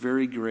camp is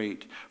very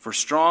great. For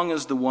strong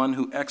is the one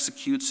who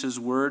executes his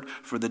word,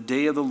 for the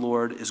day of the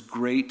Lord is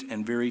great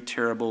and very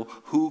terrible.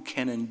 Who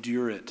can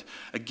endure it?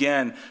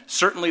 Again,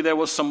 certainly there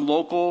was some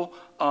local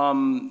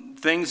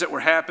things that were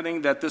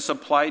happening that this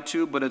applied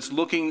to, but it's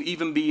looking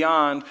even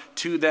beyond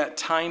to that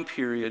time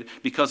period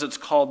because it's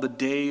called the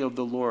day of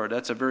the Lord.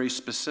 That's a very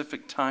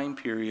specific time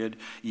period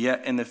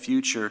yet in the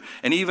future.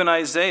 And even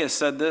Isaiah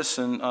said this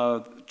in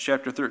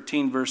chapter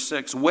 13, verse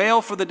 6,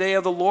 "Wail, for the day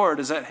of the Lord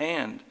is at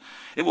hand.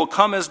 It will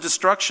come as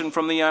destruction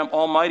from the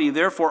Almighty.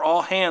 Therefore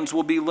all hands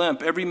will be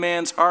limp. Every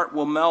man's heart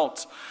will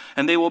melt,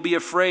 and they will be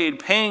afraid.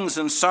 Pangs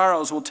and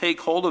sorrows will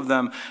take hold of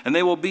them, and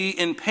they will be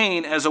in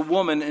pain as a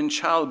woman in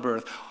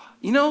childbirth."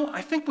 You know,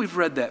 I think we've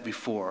read that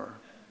before.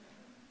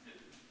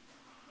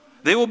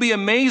 They will be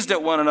amazed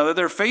at one another.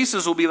 Their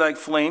faces will be like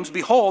flames.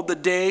 Behold, the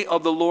day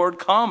of the Lord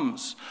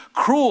comes,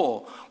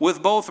 cruel,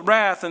 with both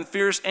wrath and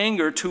fierce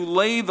anger, to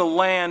lay the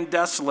land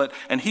desolate,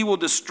 and he will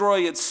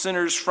destroy its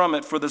sinners from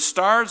it. For the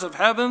stars of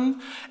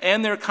heaven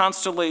and their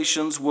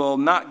constellations will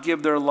not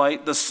give their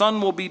light. The sun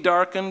will be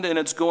darkened in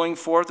its going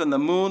forth, and the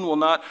moon will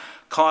not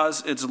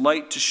cause its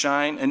light to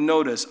shine. And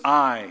notice,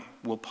 I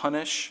will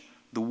punish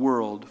the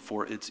world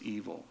for its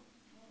evil.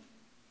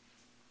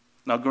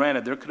 Now,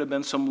 granted, there could have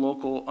been some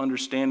local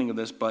understanding of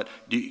this, but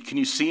can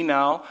you see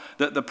now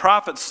that the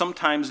prophets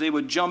sometimes they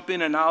would jump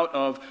in and out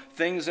of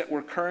things that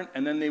were current,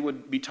 and then they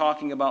would be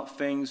talking about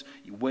things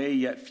way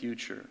yet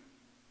future.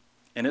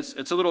 And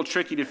it's a little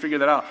tricky to figure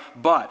that out.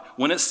 But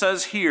when it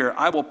says here,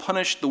 I will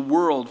punish the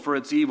world for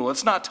its evil,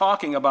 it's not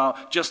talking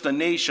about just a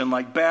nation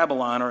like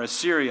Babylon or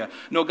Assyria.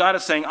 No, God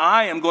is saying,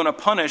 I am going to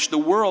punish the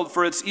world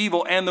for its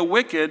evil and the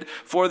wicked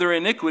for their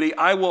iniquity.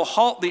 I will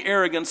halt the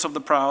arrogance of the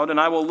proud, and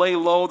I will lay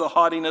low the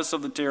haughtiness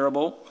of the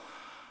terrible.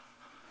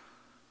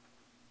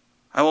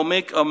 I will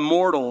make a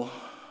mortal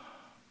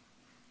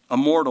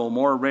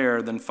more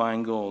rare than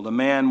fine gold, a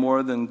man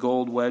more than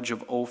gold wedge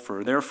of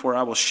Ophir. Therefore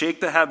I will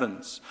shake the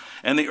heavens,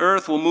 and the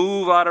earth will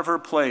move out of her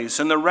place.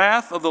 In the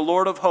wrath of the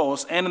Lord of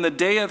hosts, and in the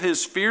day of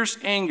his fierce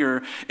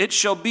anger, it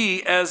shall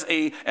be as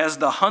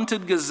the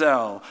hunted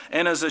gazelle,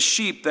 and as a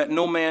sheep that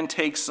no man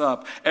takes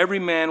up. Every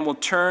man will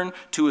turn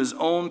to his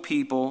own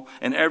people,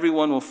 and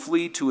everyone will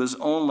flee to his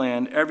own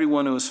land.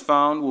 Everyone who is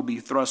found will be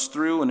thrust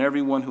through, and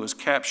everyone who is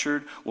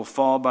captured will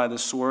fall by the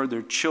sword.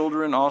 Their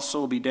children also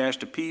will be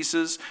dashed to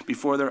pieces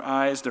before their their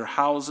eyes. Their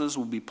houses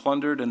will be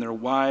plundered and their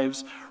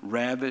wives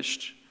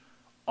ravished.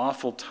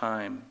 Awful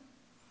time.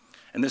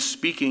 And this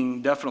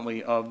speaking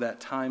definitely of that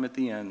time at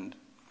the end.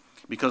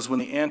 Because when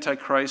the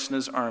Antichrist and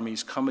his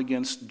armies come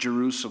against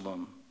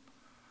Jerusalem,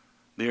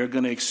 they are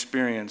going to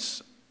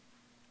experience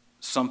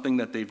something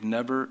that they've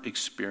never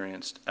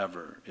experienced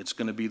ever. It's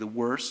going to be the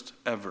worst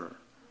ever.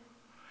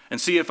 And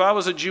see, if I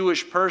was a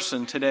Jewish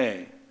person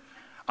today,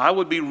 I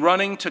would be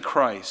running to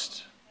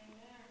Christ.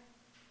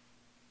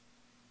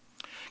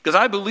 Because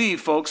I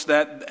believe, folks,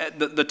 that at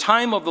the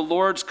time of the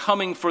Lord's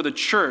coming for the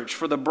church,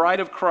 for the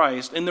bride of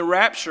Christ, in the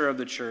rapture of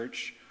the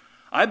church,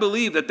 I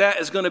believe that that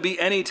is going to be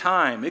any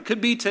time. It could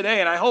be today,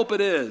 and I hope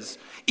it is.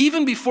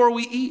 Even before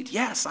we eat.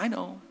 Yes, I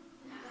know.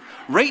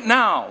 Right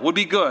now would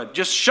be good.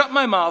 Just shut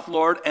my mouth,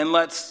 Lord, and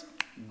let's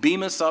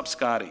beam us up,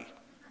 Scotty.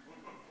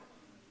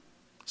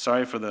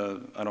 Sorry for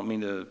I don't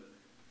mean to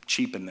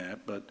cheapen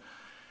that, but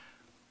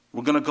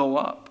we're going to go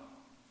up.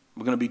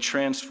 We're going to be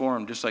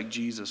transformed just like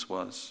Jesus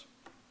was.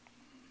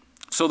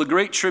 So the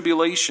Great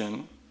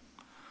Tribulation,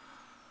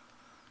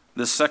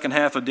 the second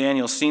half of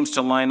Daniel, seems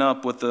to line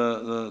up with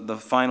the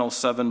final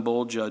 7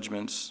 bowl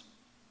judgments,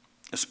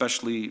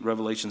 especially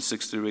Revelation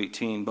 6 through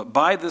 18. But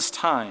by this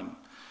time,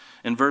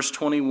 in verse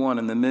 21,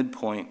 in the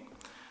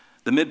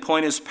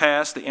midpoint is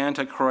past, the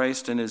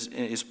Antichrist, and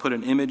is put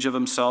an image of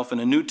himself in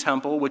a new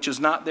temple, which is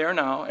not there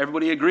now.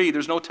 Everybody agree,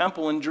 there's no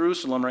temple in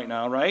Jerusalem right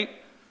now, right?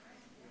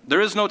 There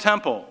is no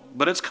temple,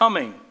 but it's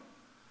coming.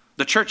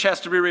 The church has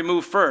to be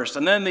removed first.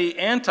 And then the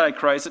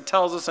Antichrist, it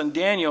tells us in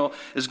Daniel,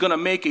 is going to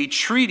make a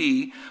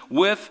treaty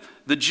with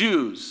the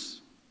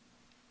Jews.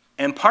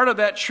 And part of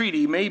that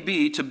treaty may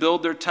be to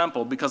build their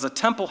temple, because a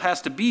temple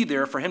has to be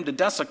there for him to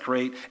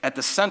desecrate at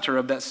the center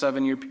of that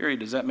 7-year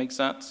period. Does that make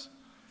sense?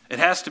 It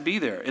has to be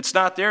there. It's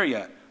not there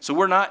yet. So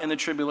we're not in the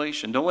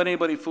tribulation. Don't let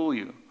anybody fool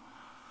you.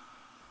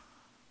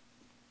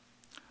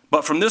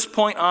 But from this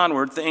point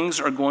onward, things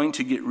are going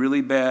to get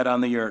really bad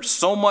on the earth.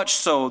 So much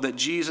so that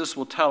Jesus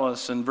will tell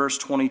us in verse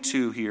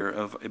 22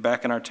 here,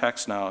 back in our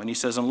text now. And he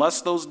says,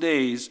 unless those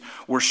days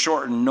were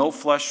shortened, no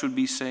flesh would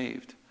be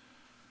saved.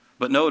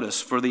 But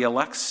notice, for the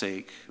elect's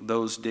sake,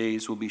 those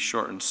days will be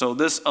shortened. So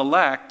this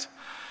elect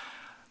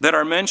that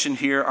are mentioned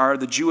here are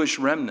the Jewish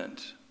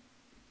remnant.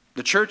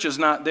 The church is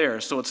not there,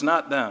 so it's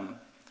not them.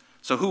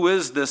 So who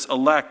is this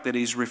elect that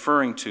he's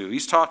referring to?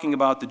 He's talking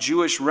about the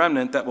Jewish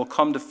remnant that will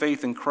come to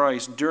faith in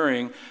Christ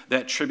during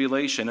that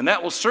tribulation. And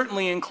that will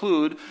certainly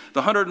include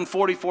the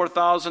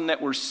 144,000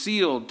 that were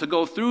sealed to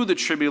go through the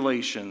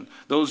tribulation.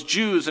 Those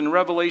Jews in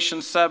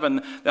Revelation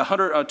 7,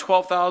 the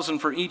 12,000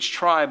 for each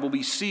tribe will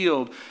be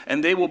sealed,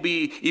 and they will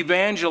be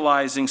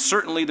evangelizing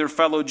certainly their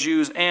fellow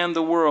Jews and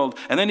the world.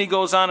 And then he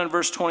goes on in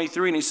verse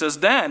 23 and he says,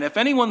 then if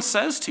anyone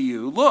says to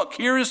you, look,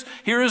 here is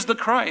the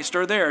Christ,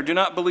 or there, do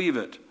not believe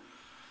it.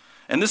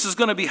 And this is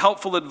going to be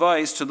helpful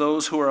advice to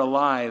those who are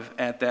alive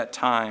at that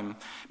time,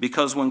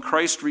 because when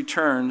Christ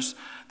returns,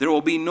 there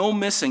will be no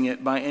missing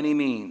it by any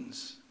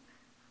means.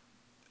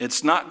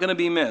 It's not going to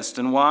be missed.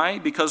 And why?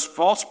 Because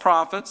false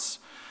prophets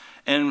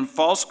and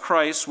false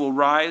Christs will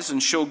rise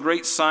and show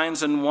great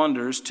signs and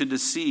wonders to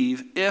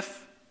deceive,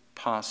 if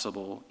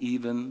possible,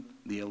 even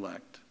the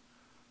elect.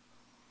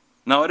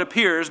 Now it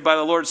appears by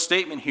the Lord's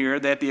statement here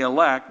that the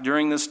elect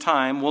during this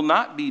time will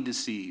not be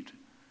deceived.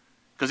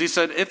 Because he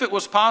said, if it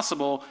was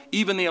possible,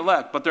 even the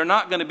elect. But they're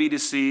not going to be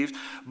deceived.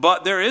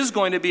 But there is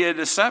going to be a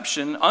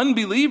deception.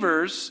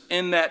 Unbelievers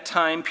in that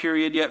time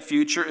period yet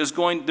future,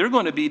 they're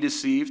going to be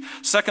deceived.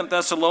 2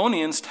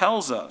 Thessalonians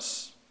tells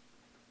us.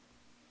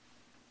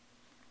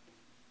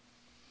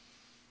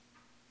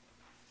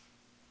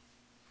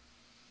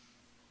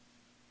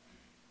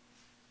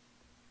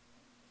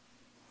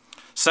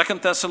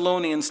 Second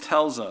Thessalonians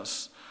tells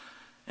us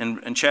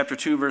in chapter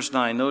 2, verse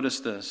 9, notice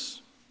this.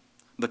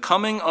 The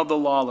coming of the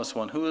lawless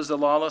one. Who is the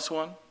lawless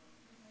one?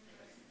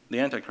 The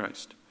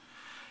Antichrist.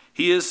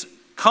 He is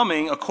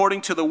coming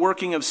according to the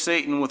working of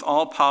Satan with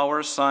all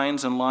power,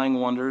 signs, and lying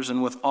wonders,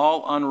 and with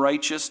all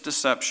unrighteous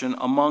deception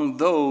among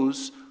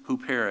those who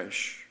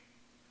perish.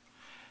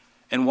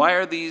 And why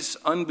are these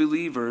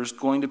unbelievers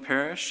going to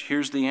perish?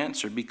 Here's the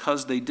answer.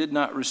 Because they did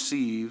not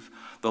receive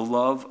the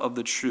love of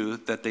the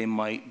truth that they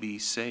might be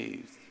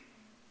saved.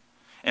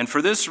 And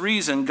for this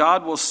reason,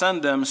 God will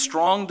send them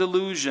strong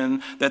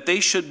delusion that they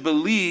should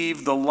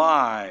believe the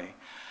lie,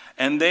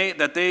 and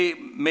that they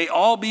may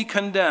all be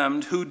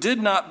condemned who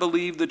did not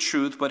believe the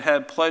truth but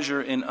had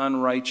pleasure in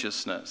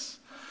unrighteousness.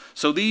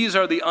 So these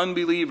are the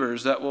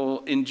unbelievers that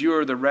will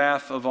endure the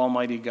wrath of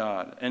Almighty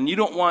God. And you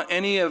don't want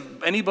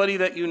anybody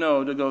that you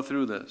know to go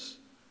through this,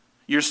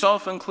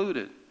 yourself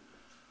included.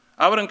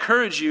 I would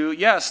encourage you,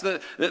 yes,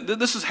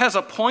 this has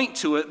a point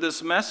to it,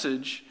 this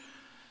message,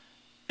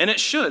 and it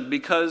should,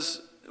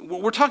 because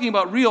we're talking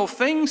about real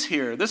things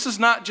here. This is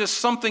not just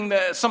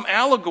some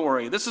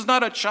allegory. This is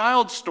not a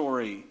child's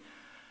story.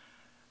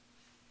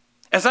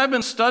 As I've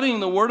been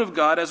studying the Word of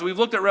God, as we've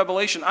looked at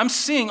Revelation, I'm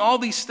seeing all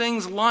these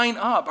things line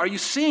up. Are you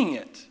seeing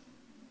it?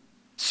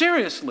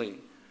 Seriously.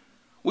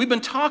 We've been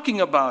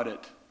talking about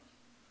it.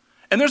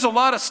 And there's a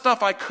lot of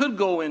stuff I could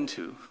go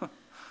into.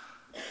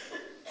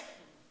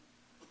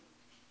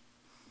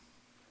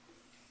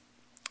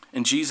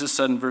 And Jesus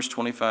said in verse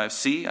 25,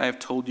 see, I have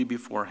told you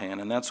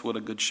beforehand. And that's what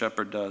a good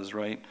shepherd does,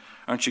 right?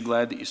 Aren't you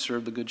glad that you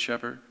serve the good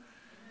shepherd?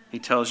 He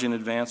tells you in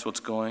advance what's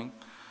going.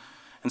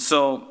 And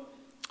so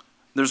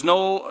there's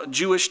no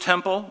Jewish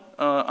temple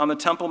on the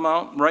Temple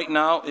Mount. Right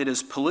now, it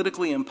is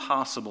politically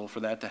impossible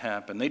for that to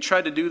happen. They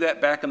tried to do that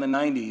back in the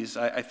 90s.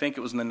 I think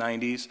it was in the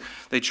 90s.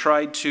 They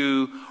tried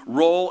to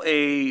roll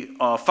a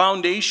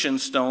foundation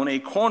stone, a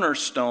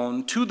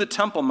cornerstone, to the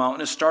Temple Mount,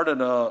 and it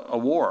started a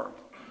war.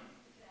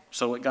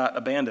 So it got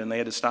abandoned. They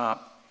had to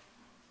stop.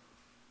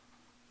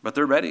 But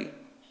they're ready.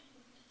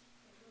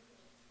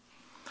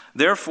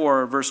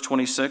 Therefore, verse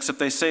 26, if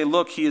they say,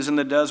 look, he is in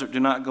the desert, do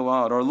not go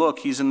out. Or look,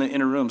 he's in the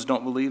inner rooms,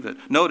 don't believe it.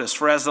 Notice,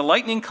 for as the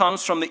lightning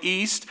comes from the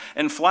east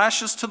and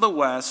flashes to the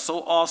west, so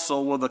also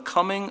will the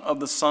coming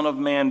of the Son of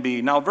Man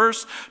be. Now,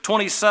 verse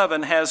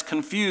 27 has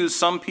confused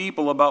some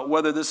people about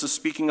whether this is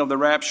speaking of the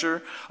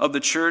rapture of the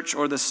church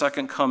or the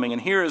second coming.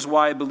 And here is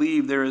why I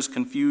believe there is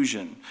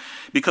confusion.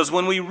 Because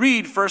when we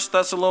read 1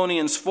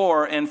 Thessalonians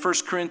 4 and 1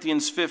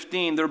 Corinthians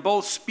 15, they're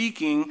both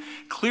speaking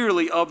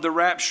clearly of the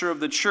rapture of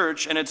the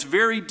church, and it's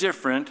very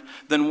different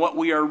than what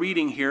we are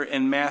reading here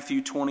in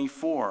Matthew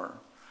 24.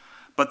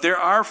 But there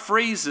are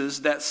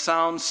phrases that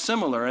sound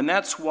similar, and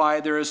that's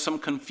why there is some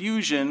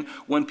confusion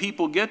when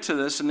people get to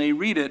this and they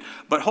read it.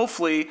 But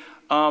hopefully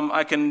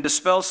I can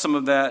dispel some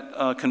of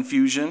that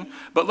confusion.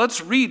 But let's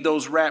read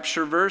those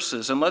rapture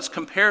verses and let's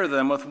compare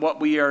them with what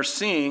we are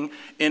seeing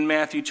in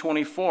Matthew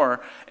 24.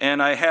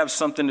 And I have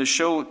something to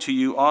show to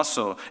you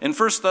also. In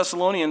 1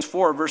 Thessalonians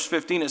 4, verse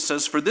 15, it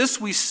says, for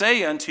this we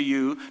say unto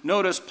you,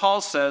 notice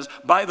Paul says,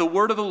 by the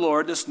word of the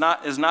Lord, this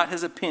is not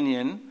his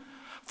opinion.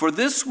 For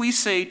this we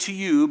say to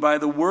you by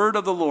the word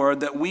of the Lord,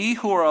 that we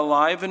who are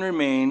alive and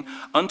remain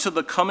unto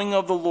the coming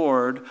of the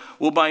Lord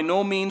will by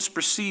no means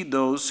precede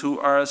those who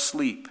are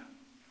asleep.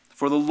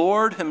 For the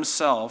Lord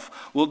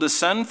himself will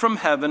descend from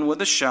heaven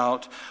with a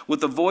shout,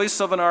 with the voice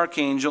of an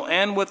archangel,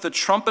 and with the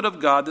trumpet of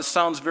God. This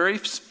sounds very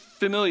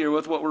familiar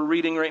with what we're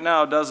reading right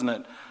now, doesn't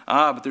it?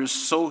 But there's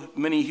so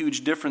many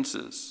huge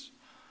differences.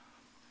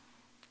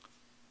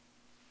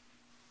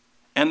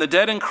 And the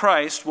dead in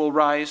Christ will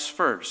rise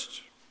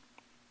first.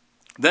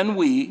 Then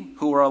we,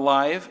 who are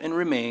alive and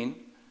remain,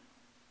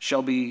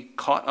 shall be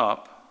caught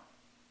up,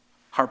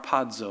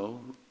 harpazo,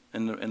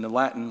 in the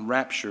Latin,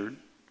 raptured,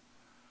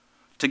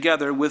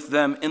 together with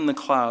them in the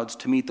clouds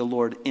to meet the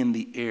Lord in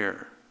the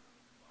air.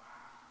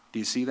 Do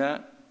you see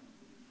that?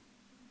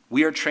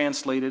 We are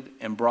translated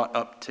and brought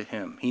up to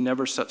him. He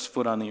never sets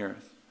foot on the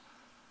earth.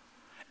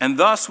 And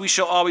thus we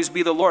shall always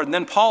be the Lord. And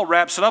then Paul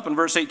wraps it up in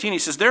verse 18. He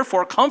says,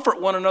 therefore comfort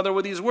one another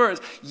with these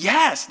words.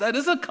 Yes, that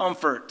is a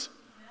comfort.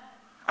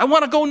 I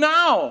want to go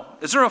now.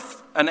 Is there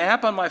an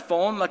app on my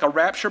phone, like a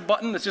rapture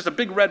button? It's just a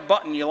big red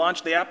button. You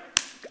launch the app.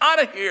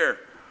 Out of here.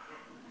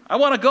 I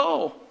want to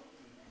go.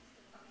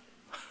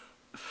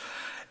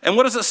 And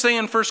what does it say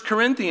in 1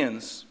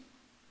 Corinthians?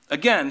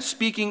 Again,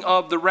 speaking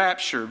of the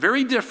rapture,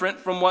 very different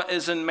from what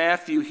is in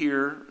Matthew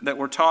here that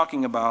we're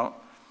talking about.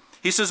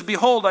 He says,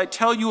 behold, I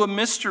tell you a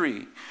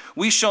mystery.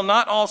 We shall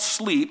not all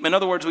sleep. In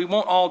other words, we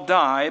won't all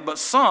die,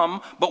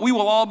 but we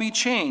will all be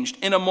changed.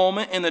 In a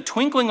moment, in the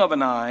twinkling of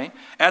an eye,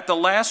 at the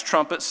last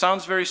trumpet.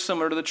 Sounds very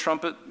similar to the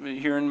trumpet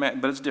here in Matthew,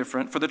 but it's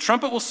different. For the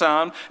trumpet will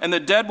sound, and the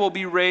dead will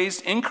be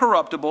raised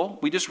incorruptible.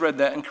 We just read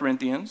that in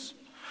Corinthians.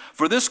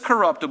 For this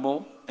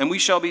corruptible, and we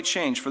shall be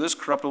changed. For this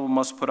corruptible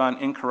must put on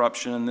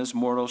incorruption, and this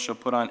mortal shall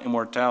put on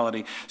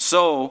immortality.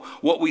 So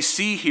what we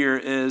see here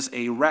is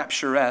a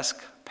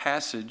rapture-esque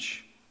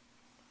passage.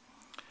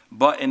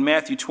 But in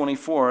Matthew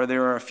 24,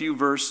 there are a few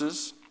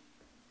verses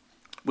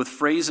with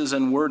phrases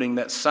and wording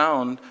that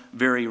sound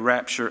very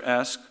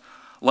rapture-esque,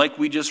 like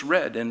we just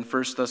read in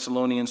 1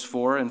 Thessalonians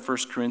 4 and 1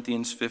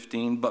 Corinthians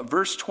 15. But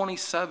verse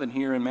 27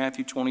 here in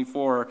Matthew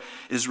 24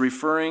 is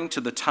referring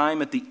to the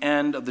time at the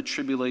end of the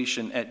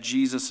tribulation at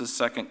Jesus'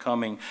 second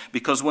coming.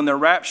 Because when the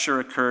rapture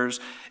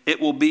occurs, it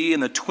will be in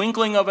the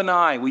twinkling of an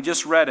eye. We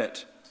just read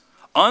it.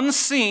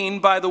 Unseen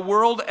by the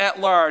world at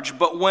large.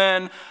 But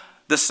when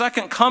the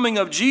second coming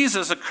of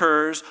Jesus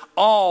occurs,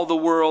 all the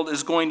world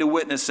is going to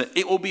witness it.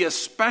 It will be a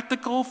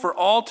spectacle for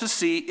all to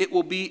see. It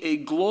will be a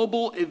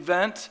global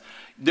event.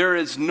 There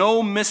is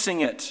no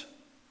missing it.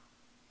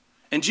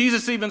 And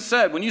Jesus even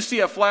said, when you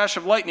see a flash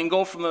of lightning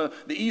go from the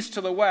east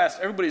to the west,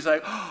 everybody's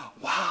like, oh,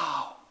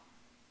 wow.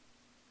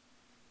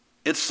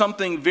 It's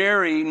something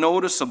very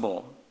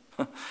noticeable.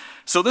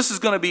 So this is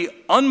going to be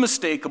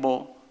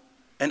unmistakable,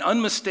 an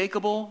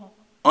unmistakable,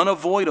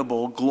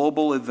 unavoidable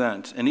global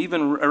event. And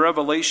even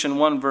Revelation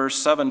 1 verse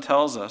 7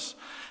 tells us,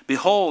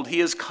 behold, he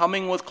is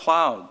coming with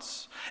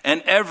clouds.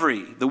 And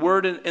the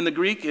word in the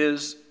Greek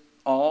is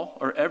all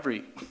or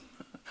every.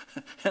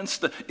 Hence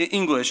the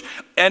English.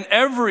 And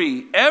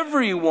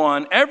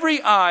everyone,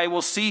 every eye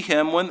will see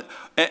him,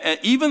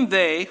 even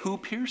they who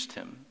pierced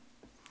him.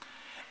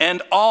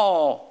 And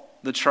all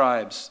the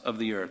tribes of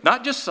the earth,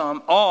 not just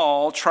some,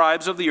 all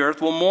tribes of the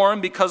earth will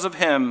mourn because of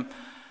him.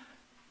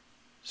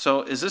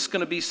 So is this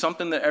going to be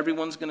something that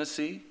everyone's going to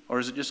see? Or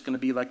is it just going to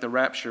be like the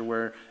rapture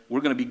where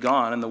we're going to be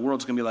gone and the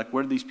world's going to be like,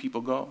 where did these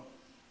people go?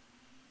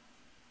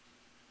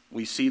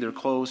 We see their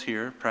clothes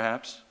here,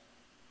 perhaps.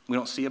 We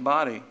don't see a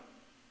body.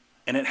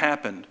 And it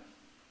happened.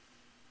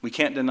 We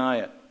can't deny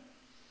it.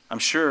 I'm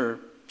sure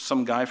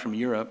some guy from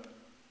Europe,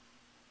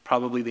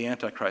 probably the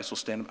Antichrist, will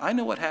stand up. I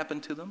know what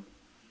happened to them.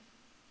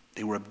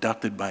 They were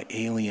abducted by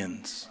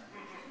aliens.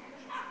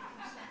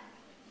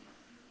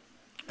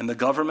 And the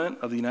government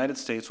of the United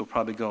States will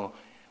probably go,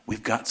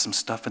 we've got some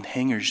stuff in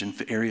hangars in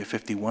Area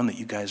 51 that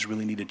you guys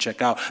really need to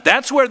check out.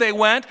 That's where they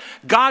went.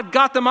 God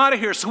got them out of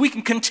here so we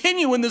can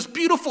continue in this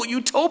beautiful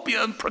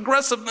utopia and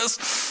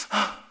progressiveness.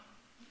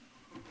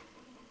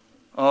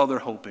 Oh, they're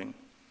hoping.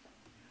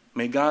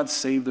 May God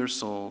save their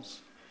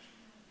souls.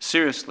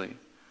 Seriously.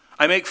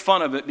 I make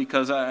fun of it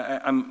because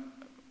I'm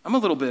a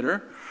little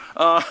bitter.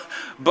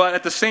 But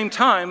at the same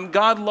time,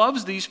 God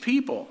loves these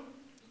people.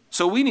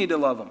 So we need to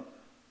love them,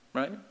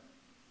 right?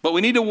 But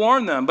we need to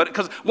warn them,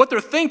 because what they're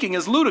thinking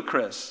is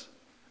ludicrous.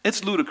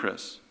 It's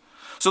ludicrous.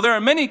 So there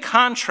are many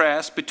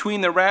contrasts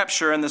between the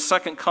rapture and the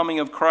second coming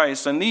of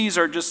Christ, and these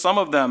are just some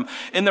of them.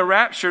 In the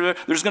rapture,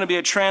 there's going to be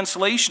a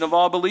translation of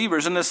all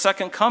believers. In the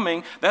second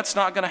coming, that's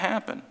not going to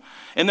happen.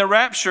 In the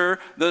rapture,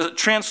 the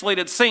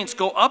translated saints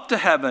go up to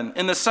heaven.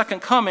 In the second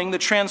coming, the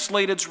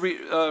translated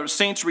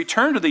saints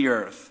return to the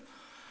earth.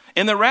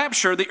 In the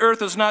rapture, the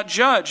earth is not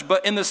judged,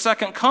 but in the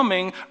second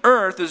coming,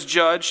 earth is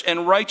judged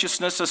and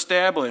righteousness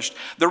established.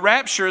 The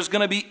rapture is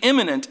going to be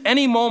imminent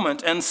any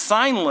moment and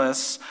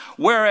signless,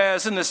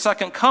 whereas in the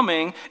second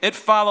coming, it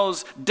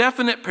follows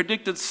definite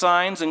predicted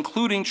signs,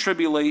 including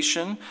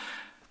tribulation.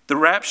 The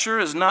rapture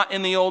is not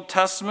in the Old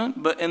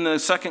Testament, but in the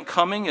second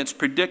coming, it's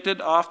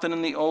predicted often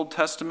in the Old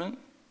Testament.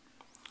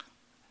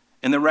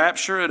 In the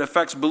rapture, it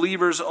affects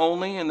believers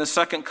only. In the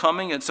second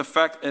coming, it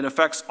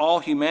affects all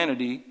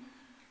humanity.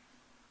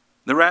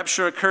 The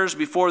rapture occurs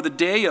before the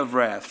day of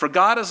wrath. For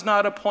God has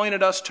not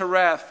appointed us to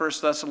wrath, 1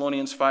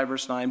 Thessalonians 5,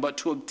 verse 9, but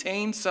to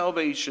obtain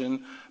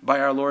salvation by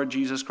our Lord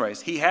Jesus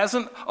Christ. He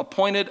hasn't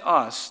appointed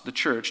us, the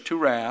church, to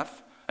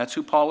wrath. That's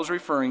who Paul was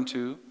referring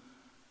to.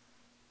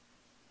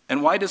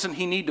 And why doesn't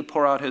he need to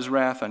pour out his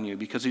wrath on you?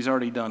 Because he's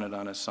already done it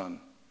on his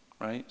son,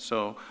 right?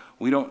 So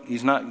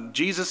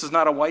Jesus is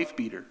not a wife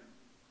beater.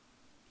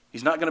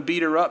 He's not going to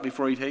beat her up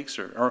before he takes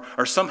her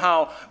or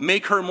somehow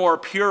make her more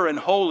pure and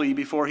holy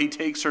before he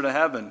takes her to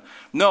heaven.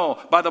 No,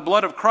 by the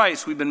blood of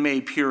Christ, we've been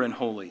made pure and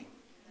holy.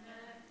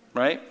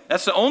 Right?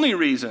 That's the only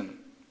reason.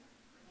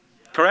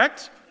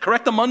 Correct?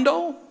 Correct,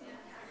 Amundo?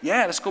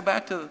 Yeah, let's go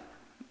back to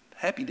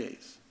happy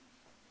days.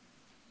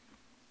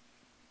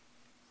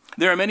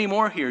 There are many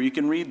more here. You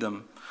can read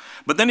them.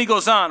 But then he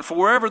goes on, for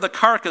wherever the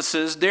carcass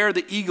is, there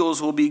the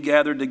eagles will be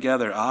gathered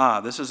together.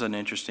 This is an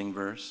interesting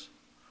verse.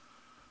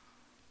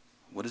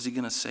 What is he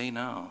going to say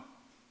now?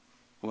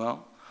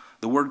 Well,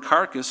 the word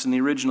carcass in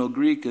the original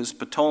Greek is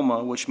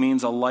patoma, which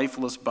means a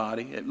lifeless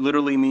body. It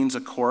literally means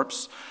a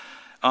corpse.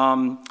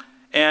 And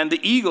the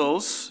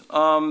eagles,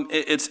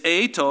 it's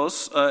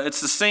aetos.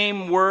 It's the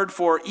same word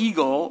for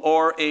eagle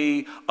or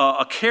a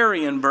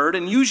carrion bird.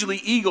 And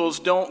usually eagles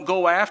don't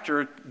go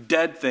after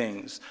dead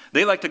things.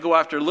 They like to go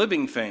after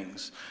living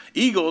things.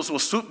 Eagles will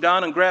swoop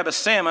down and grab a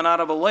salmon out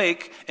of a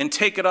lake and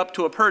take it up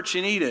to a perch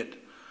and eat it.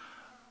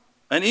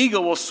 An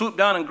eagle will swoop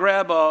down and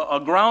grab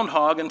a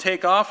groundhog and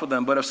take off with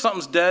them. But if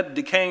something's dead,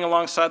 decaying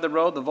alongside the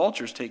road, the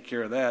vultures take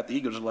care of that. The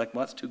eagles are like,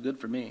 well, that's too good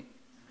for me.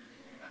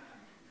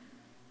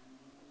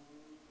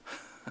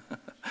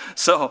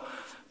 So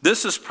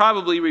this is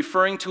probably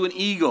referring to an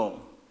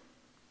eagle.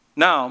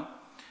 Now,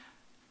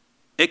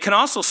 it can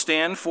also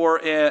stand for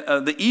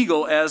the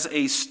eagle as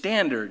a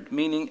standard,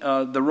 meaning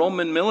the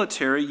Roman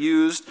military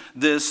used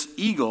this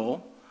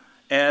eagle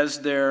as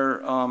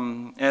their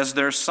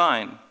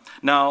sign.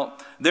 Now,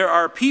 there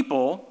are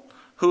people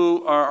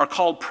who are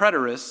called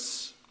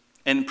preterists,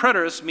 and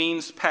preterist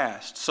means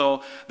past.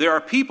 So there are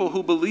people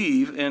who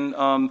believe in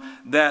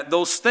that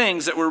those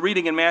things that we're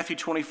reading in Matthew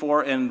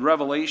 24 and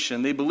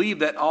Revelation, they believe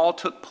that all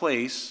took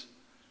place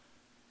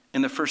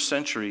in the first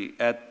century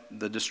at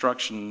the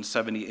destruction in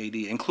 70 AD,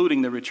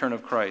 including the return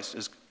of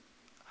Christ.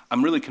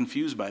 I'm really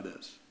confused by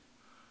this.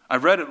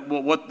 I've read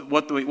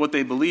what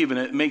they believe, and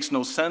it makes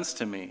no sense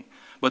to me.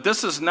 But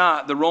this is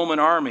not the Roman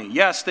army.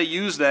 Yes, they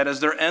used that as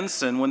their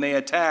ensign when they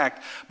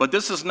attacked, but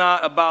this is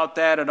not about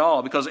that at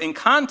all. Because in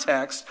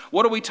context,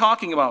 what are we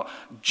talking about?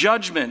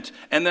 Judgment,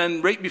 and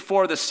then right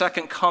before the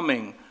second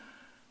coming.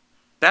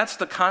 That's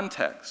the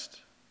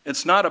context.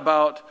 It's not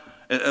about,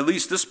 at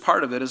least this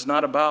part of it is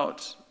not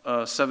about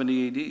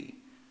 70 AD.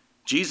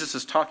 Jesus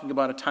is talking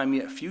about a time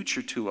yet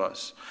future to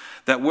us.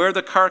 That where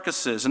the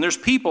carcass is, and there's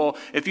people,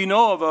 if you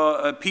know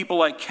of people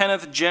like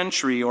Kenneth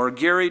Gentry or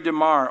Gary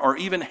DeMar or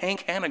even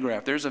Hank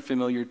Hanegraaff, there's a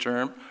familiar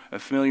term, a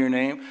familiar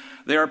name,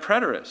 they are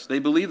preterists. They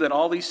believe that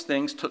all these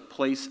things took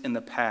place in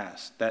the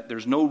past, that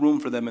there's no room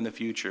for them in the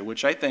future,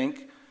 which I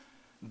think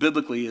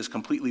biblically is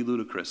completely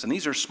ludicrous. And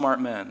these are smart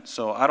men,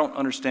 so I don't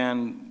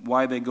understand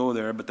why they go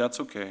there, but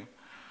that's okay.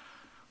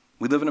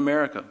 We live in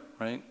America,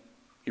 right?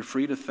 You're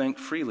free to think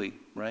freely,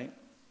 right?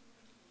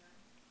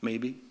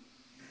 Maybe.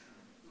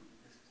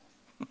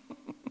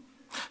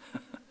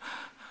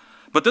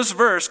 But this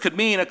verse could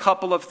mean a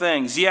couple of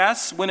things.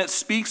 Yes, when it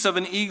speaks of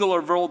an eagle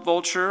or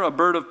vulture, a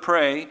bird of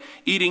prey,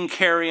 eating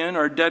carrion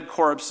or dead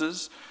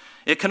corpses,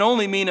 it can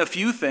only mean a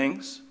few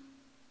things.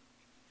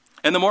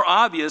 And the more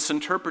obvious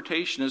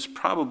interpretation is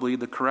probably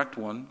the correct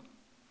one.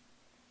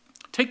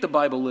 Take the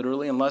Bible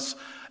literally unless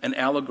an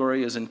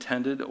allegory is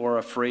intended or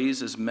a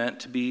phrase is meant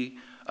to be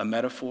a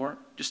metaphor.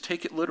 Just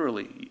take it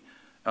literally.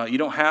 You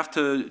don't have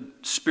to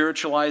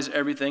spiritualize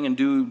everything and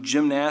do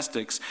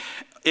gymnastics.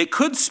 It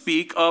could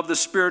speak of the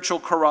spiritual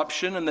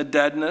corruption and the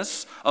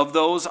deadness of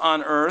those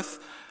on earth.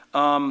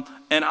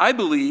 And I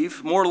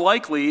believe, more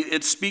likely,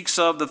 it speaks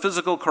of the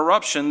physical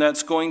corruption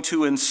that's going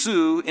to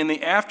ensue in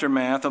the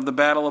aftermath of the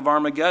Battle of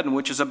Armageddon,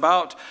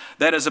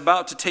 that is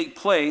about to take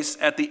place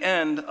at the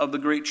end of the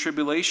Great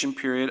Tribulation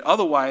period.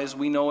 Otherwise,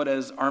 we know it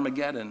as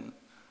Armageddon.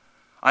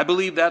 I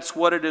believe that's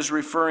what it is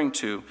referring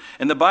to.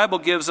 And the Bible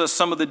gives us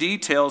some of the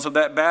details of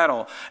that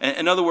battle.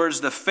 In other words,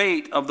 the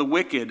fate of the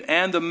wicked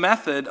and the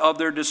method of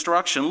their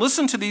destruction.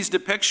 Listen to these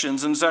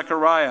depictions in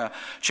Zechariah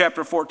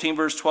chapter 14,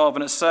 verse 12.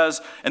 And it says,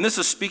 and this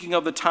is speaking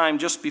of the time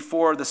just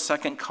before the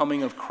second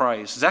coming of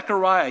Christ.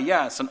 Zechariah,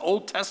 yes, an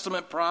Old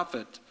Testament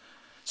prophet,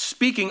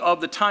 speaking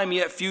of the time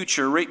yet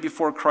future, right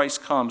before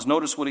Christ comes.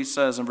 Notice what he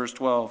says in verse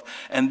 12.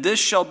 And this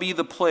shall be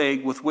the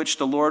plague with which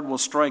the Lord will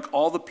strike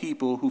all the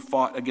people who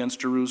fought against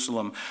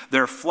Jerusalem.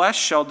 Their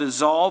flesh shall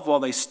dissolve while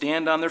they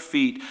stand on their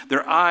feet.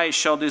 Their eyes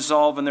shall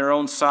dissolve in their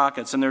own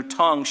sockets, and their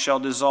tongues shall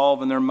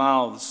dissolve in their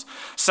mouths.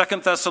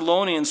 2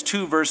 Thessalonians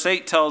 2, verse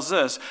 8 tells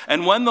this.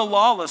 And when the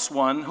lawless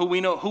one,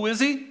 who is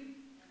he?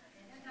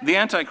 The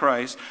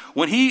Antichrist,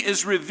 when he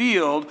is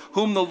revealed,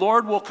 whom the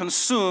Lord will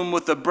consume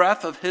with the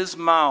breath of his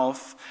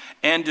mouth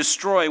and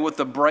destroy with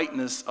the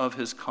brightness of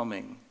his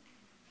coming.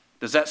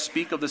 Does that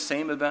speak of the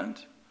same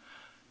event?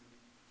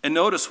 And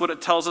notice what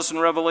it tells us in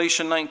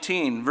Revelation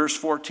 19, verse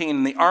 14.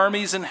 And the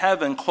armies in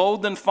heaven,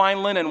 clothed in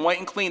fine linen, white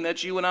and clean,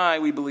 that's you and I,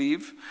 we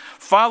believe,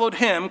 followed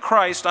him,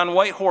 Christ, on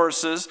white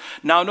horses.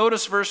 Now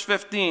notice verse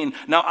 15.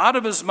 Now out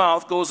of his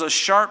mouth goes a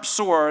sharp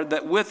sword,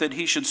 that with it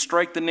he should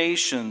strike the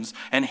nations,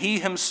 and he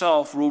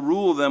himself will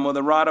rule them with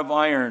a rod of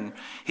iron.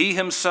 He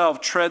himself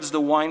treads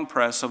the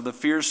winepress of the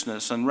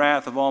fierceness and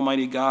wrath of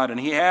Almighty God. And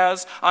he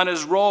has on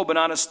his robe and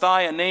on his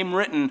thigh a name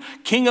written,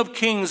 King of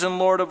Kings and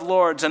Lord of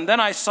Lords. And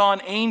then I saw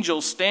an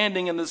angel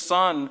standing in the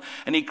sun,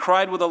 and he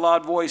cried with a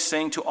loud voice,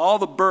 saying to all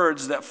the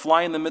birds that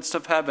fly in the midst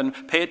of heaven,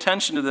 pay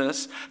attention to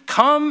this,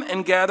 come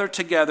and gather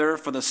together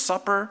for the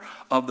supper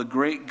of the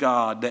great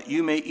God, that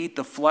you may eat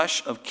the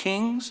flesh of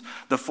kings,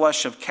 the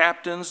flesh of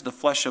captains, the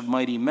flesh of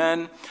mighty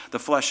men, the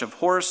flesh of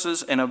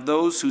horses and of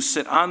those who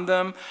sit on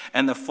them,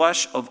 and the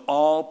flesh of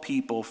all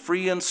people,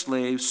 free and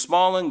slave,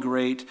 small and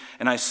great.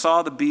 And I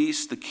saw the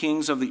beast, the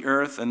kings of the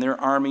earth, and their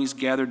armies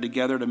gathered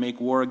together to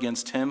make war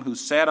against him who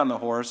sat on the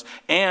horse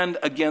and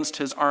against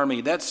his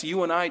army. That's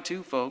you and I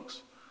too,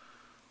 folks.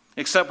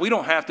 Except we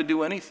don't have to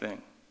do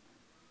anything.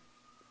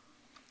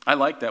 I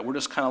like that. We're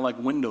just kind of like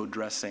window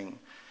dressing.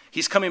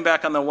 He's coming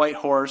back on the white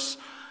horse,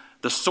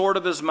 the sword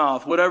of his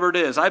mouth, whatever it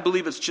is. I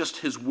believe it's just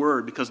his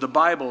word, because the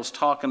Bible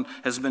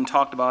has been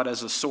talked about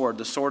as a sword,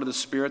 the sword of the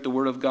Spirit, the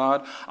word of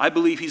God. I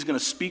believe he's going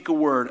to speak a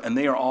word, and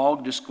they are all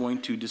just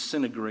going to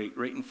disintegrate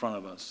right in front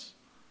of us.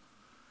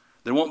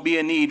 There won't be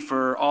a need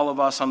for all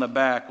of us on the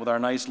back with our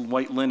nice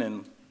white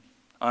linen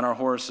on our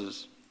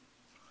horses.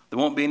 There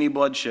won't be any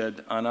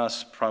bloodshed on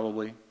us,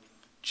 probably.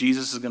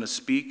 Jesus is going to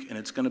speak, and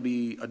it's going to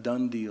be a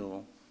done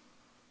deal.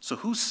 So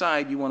whose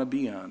side do you want to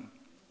be on?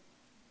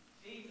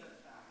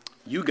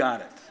 You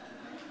got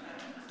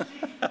it.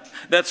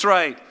 That's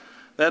right.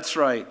 That's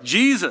right.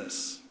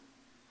 Jesus.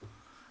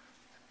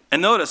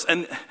 And notice,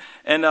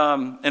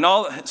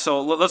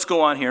 so let's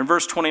go on here. In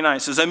verse 29, it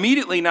says,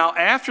 immediately now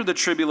after the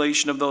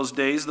tribulation of those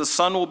days, the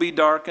sun will be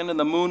darkened, and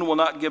the moon will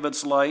not give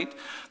its light.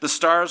 The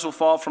stars will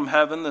fall from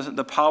heaven.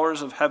 The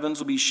powers of heavens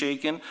will be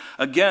shaken.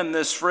 Again,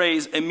 this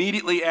phrase,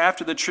 immediately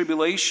after the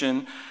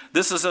tribulation,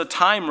 this is a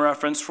time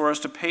reference for us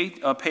to pay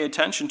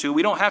attention to.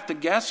 We don't have to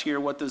guess here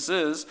what this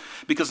is,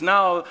 because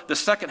now the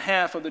second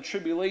half of the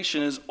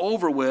tribulation is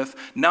over with.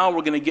 Now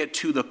we're going to get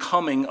to the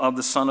coming of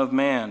the Son of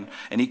Man,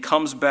 and he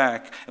comes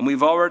back. And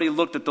we've already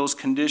looked at those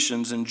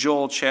conditions in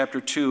Joel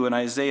chapter 2 and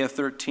Isaiah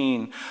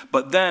 13.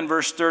 But then,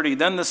 verse 30,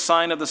 then the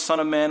sign of the Son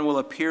of Man will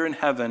appear in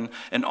heaven,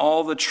 and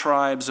all the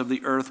tribes of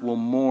the earth will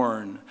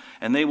mourn.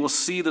 And they will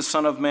see the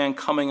Son of Man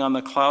coming on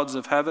the clouds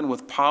of heaven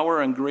with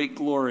power and great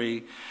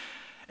glory.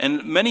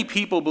 And many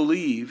people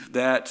believe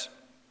that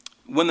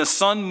when the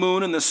sun,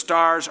 moon, and the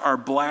stars are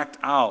blacked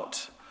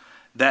out,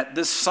 that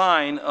this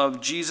sign of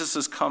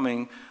Jesus'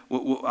 coming,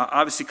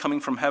 obviously coming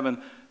from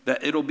heaven,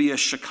 that it'll be a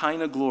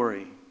Shekinah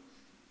glory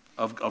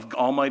of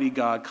Almighty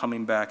God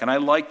coming back. And I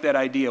like that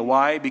idea.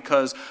 Why?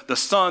 Because the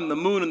sun, the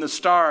moon, and the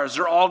stars,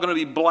 they're all going to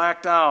be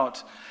blacked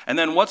out. And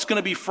then what's going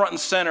to be front and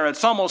center?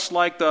 It's almost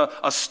like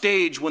a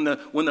stage when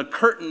the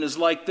curtain is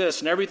like this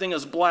and everything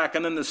is black,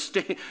 and then the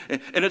stage,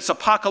 and it's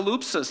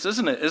apocalypsis,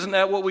 isn't it? Isn't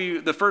that what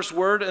the first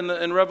word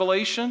in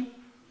Revelation?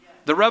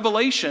 the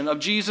revelation of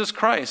Jesus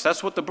Christ.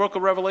 That's what the book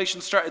of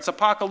Revelation starts. It's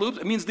apocalypse.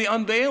 It means the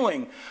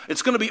unveiling.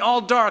 It's going to be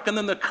all dark, and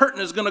then the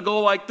curtain is going to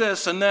go like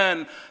this, and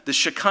then the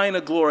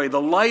Shekinah glory,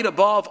 the light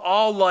above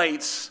all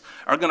lights,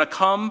 are going to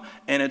come,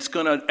 and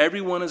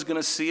everyone is going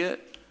to see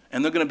it,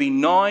 and they're going to be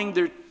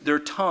gnawing their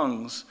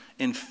tongues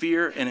in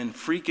fear and in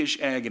freakish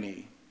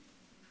agony.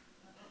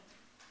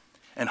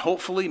 And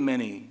hopefully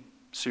many,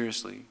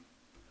 seriously,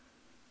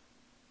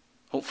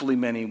 hopefully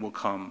many will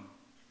come.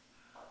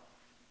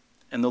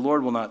 And the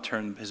Lord will not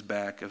turn his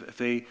back.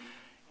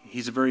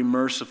 He's a very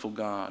merciful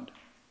God.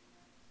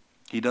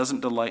 He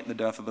doesn't delight in the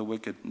death of the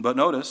wicked. But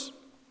notice,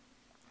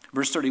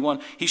 verse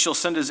 31, he shall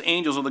send his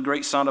angels with a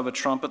great sound of a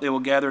trumpet. They will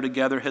gather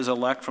together his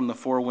elect from the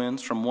four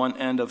winds, from one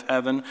end of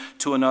heaven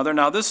to another.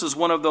 Now this is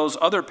one of those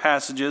other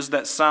passages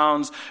that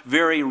sounds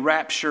very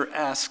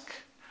rapture-esque.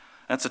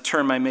 That's a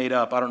term I made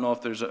up. I don't know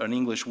if there's an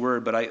English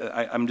word, but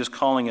I'm just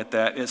calling it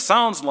that. It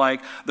sounds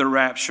like the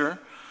rapture.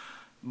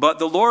 But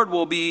the Lord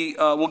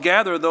will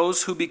gather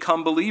those who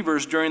become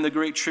believers during the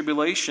Great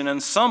Tribulation,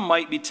 and some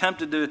might be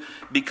tempted to,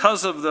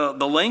 because of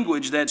the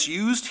language that's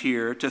used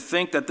here, to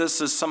think that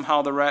this is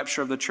somehow the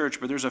rapture of the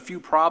church. But there's a few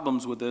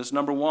problems with this.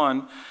 Number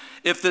one,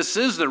 if this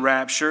is the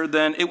rapture,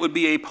 then it would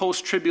be a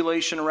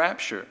post-tribulation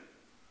rapture.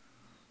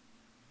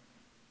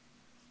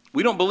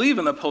 We don't believe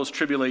in the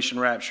post-tribulation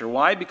rapture.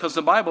 Why? Because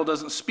the Bible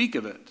doesn't speak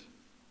of it.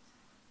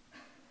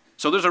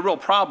 So there's a real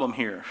problem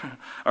here,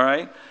 all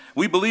right?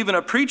 We believe in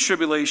a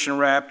pre-tribulation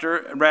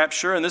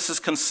rapture, and this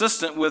is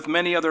consistent with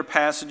many other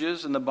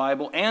passages in the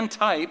Bible and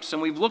types,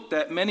 and we've looked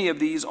at many of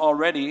these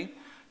already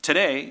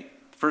today.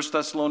 1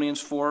 Thessalonians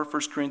 4,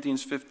 1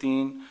 Corinthians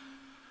 15,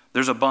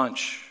 there's a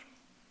bunch.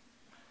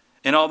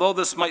 And although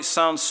this might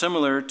sound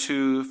similar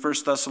to 1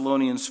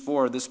 Thessalonians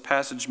 4, this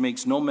passage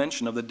makes no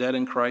mention of the dead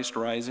in Christ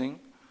rising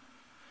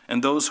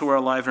and those who are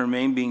alive and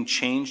remain being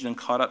changed and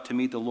caught up to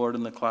meet the Lord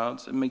in the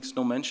clouds. It makes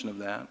no mention of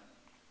that.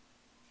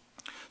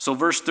 So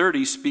verse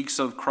 30 speaks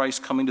of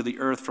Christ coming to the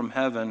earth from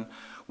heaven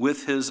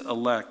with his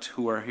elect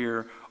who are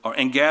here,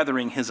 and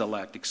gathering his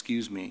elect,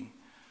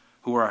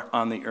 who are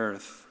on the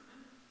earth.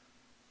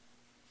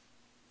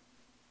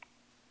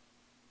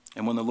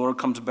 And when the Lord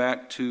comes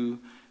back to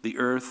the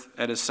earth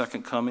at his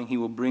second coming, he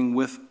will bring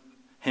with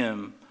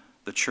him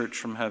the church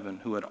from heaven,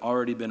 who had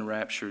already been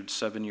raptured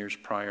 7 years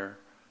prior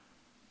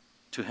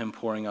to him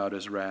pouring out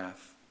his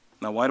wrath.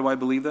 Now, why do I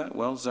believe that?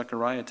 Well,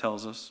 Zechariah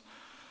tells us.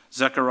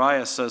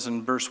 Zechariah says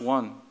in verse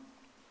 1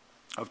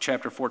 of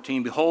chapter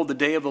 14, behold, the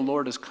day of the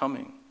Lord is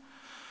coming,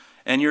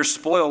 and your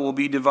spoil will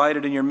be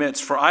divided in your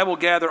midst. For I will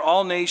gather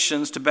all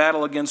nations to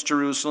battle against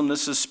Jerusalem.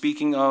 This is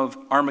speaking of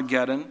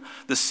Armageddon.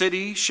 The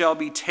city shall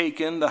be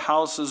taken, the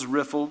houses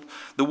rifled,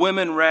 the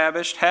women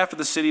ravished. Half of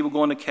the city will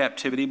go into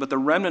captivity, but the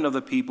remnant of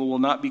the people will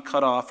not be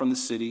cut off from the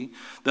city.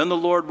 Then the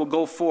Lord will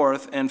go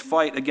forth and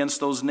fight against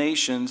those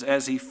nations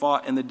as he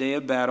fought in the day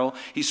of battle.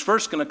 He's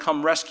first going to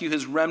come rescue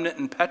his remnant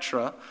in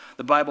Petra.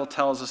 The Bible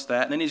tells us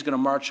that. And then he's going to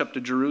march up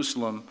to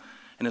Jerusalem,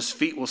 and his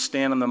feet will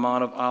stand on the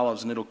Mount of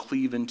Olives, and it'll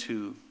cleave in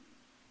two.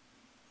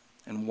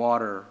 And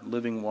water,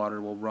 living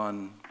water, will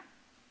run.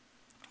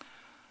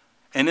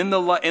 And in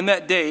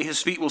that day,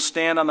 his feet will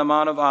stand on the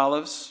Mount of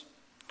Olives,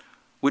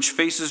 which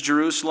faces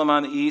Jerusalem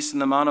on the east,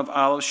 and the Mount of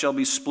Olives shall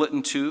be split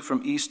in two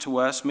from east to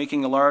west,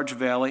 making a large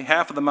valley.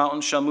 Half of the mountain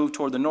shall move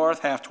toward the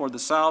north, half toward the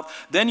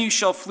south. Then you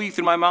shall flee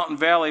through my mountain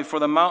valley, for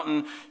the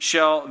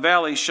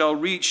valley shall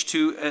reach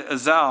to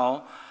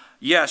Azal.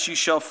 Yes, you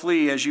shall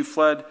flee as you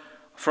fled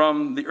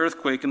from the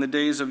earthquake in the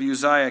days of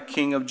Uzziah,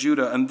 king of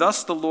Judah. And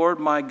thus the Lord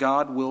my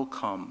God will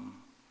come.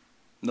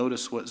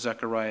 Notice what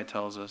Zechariah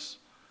tells us,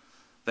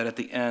 that at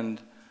the end,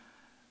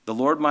 the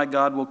Lord my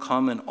God will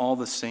come and all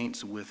the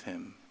saints with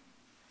him.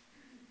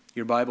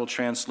 Your Bible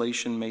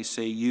translation may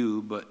say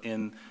you, but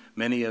in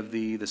many of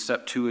the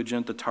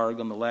Septuagint, the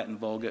Targum, the Latin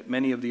Vulgate,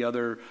 many of the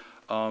other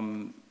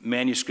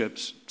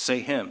manuscripts say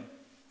him.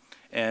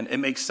 And it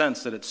makes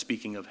sense that it's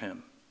speaking of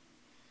him.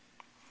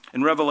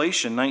 In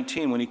Revelation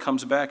 19, when he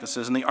comes back, it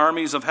says, and the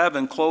armies of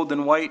heaven, clothed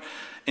in white,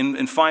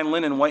 in fine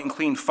linen, white and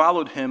clean,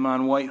 followed him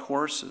on white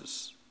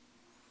horses.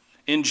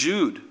 In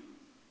Jude,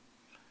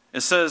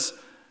 it says,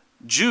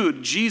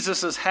 Jude,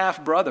 Jesus'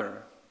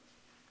 half-brother,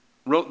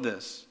 wrote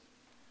this.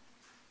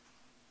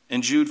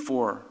 In Jude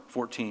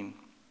 14,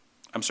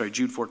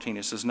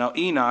 it says, now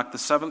Enoch, the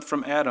seventh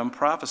from Adam,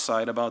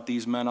 prophesied about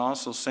these men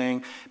also,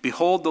 saying,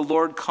 behold, the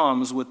Lord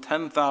comes with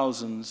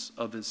 10,000s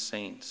of his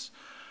saints.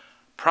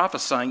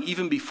 Prophesying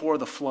even before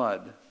the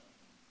flood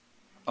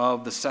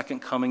of the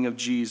second coming of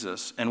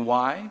Jesus. And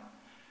why?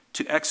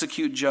 To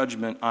execute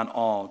judgment on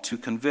all, to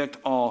convict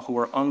all who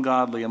are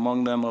ungodly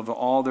among them of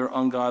all their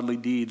ungodly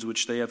deeds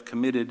which they have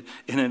committed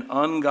in an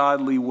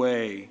ungodly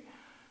way,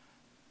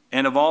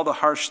 and of all the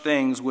harsh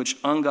things which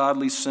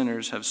ungodly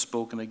sinners have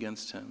spoken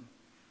against him.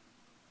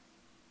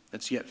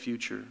 That's yet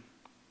future.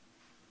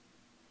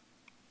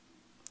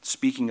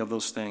 Speaking of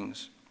those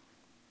things.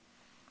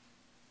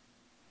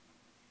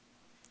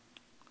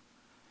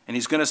 And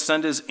he's going to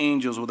send his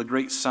angels with a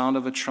great sound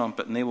of a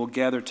trumpet, and they will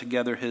gather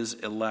together his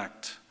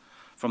elect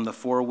from the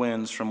four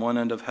winds, from one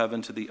end of heaven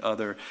to the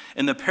other.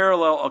 In the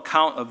parallel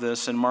account of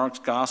this in Mark's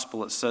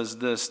gospel, it says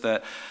this,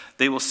 that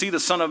they will see the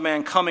Son of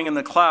Man coming in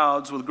the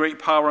clouds with great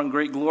power and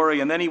great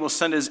glory, and then he will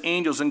send his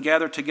angels and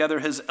gather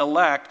together his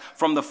elect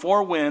from the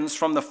four winds,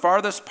 from the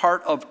farthest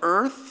part of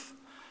earth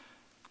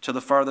to the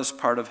farthest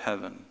part of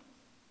heaven.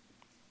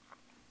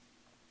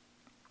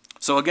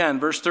 So again,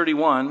 verse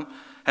 31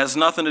 has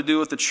nothing to do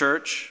with the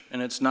church,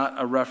 and it's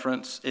not a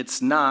reference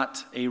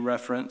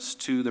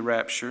to the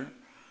rapture.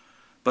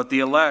 But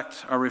the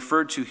elect are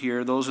referred to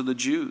here. Those are the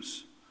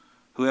Jews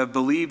who have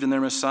believed in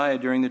their Messiah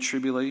during the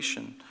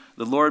tribulation,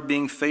 the Lord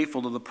being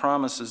faithful to the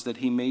promises that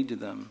he made to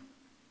them.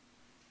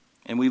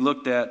 And we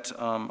looked at,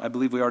 I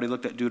believe we already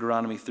looked at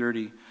Deuteronomy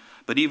 30,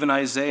 but even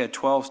Isaiah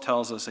 12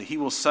 tells us that he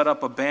will set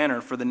up a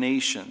banner for the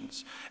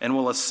nations and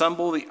will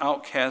assemble the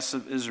outcasts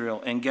of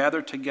Israel and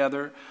gather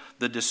together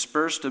the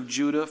dispersed of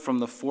Judah from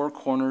the four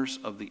corners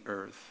of the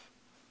earth.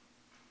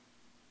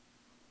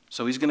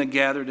 So he's going to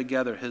gather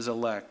together his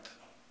elect,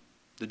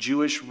 the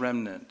Jewish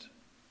remnant,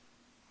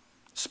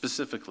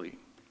 specifically.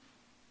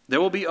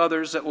 There will be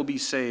others that will be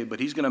saved, but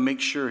he's going to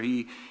make sure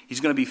he's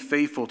going to be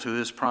faithful to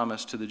his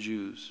promise to the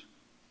Jews.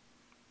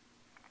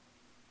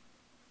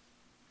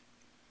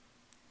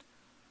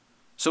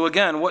 So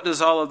again, what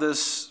does all of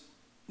this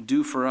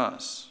do for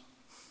us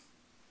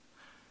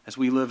as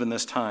we live in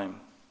this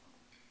time?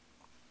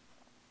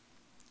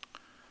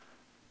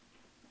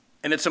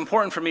 And it's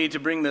important for me to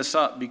bring this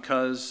up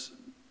because,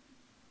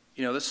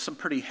 this is some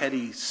pretty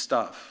heady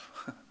stuff.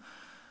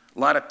 A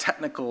lot of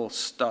technical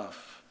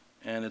stuff,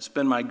 and it's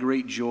been my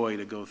great joy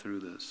to go through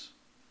this.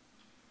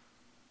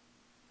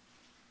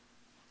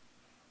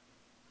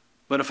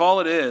 But if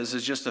all it is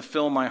just to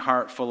fill my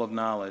heart full of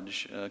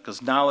knowledge,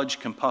 because knowledge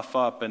can puff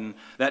up, and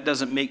that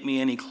doesn't make me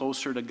any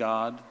closer to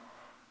God.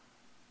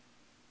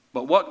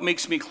 But what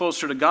makes me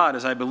closer to God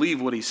is I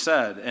believe what he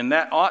said, and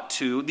that ought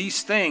to,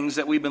 these things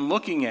that we've been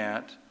looking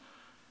at,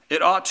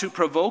 it ought to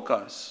provoke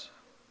us.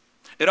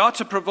 It ought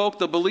to provoke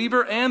the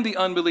believer and the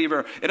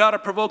unbeliever. It ought to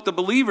provoke the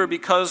believer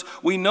because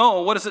we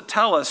know, what does it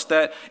tell us?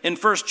 That in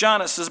 1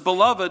 John it says,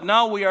 "Beloved,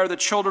 now we are the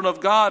children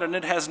of God, and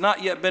it has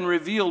not yet been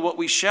revealed what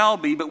we shall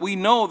be. But we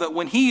know that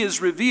when he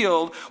is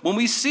revealed, when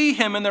we see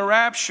him in the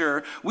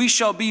rapture, we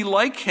shall be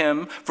like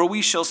him, for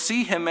we shall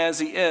see him as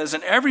he is.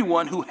 And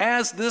everyone who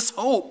has this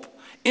hope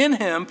in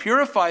him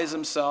purifies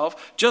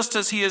himself just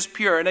as he is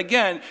pure." And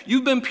again,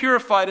 you've been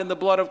purified in the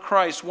blood of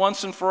Christ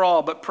once and for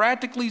all. But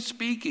practically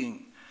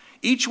speaking,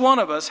 each one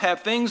of us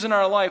have things in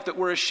our life that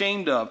we're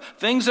ashamed of,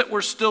 things that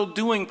we're still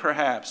doing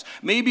perhaps.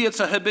 Maybe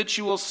it's a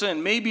habitual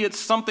sin. Maybe it's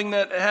something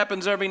that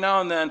happens every now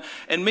and then,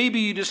 and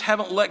maybe you just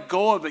haven't let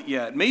go of it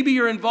yet. Maybe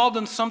you're involved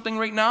in something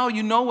right now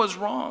you know is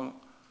wrong.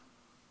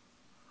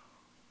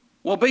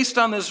 Well, based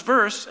on this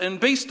verse and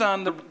based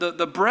on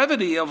the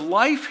brevity of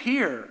life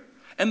here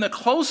and the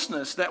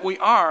closeness that we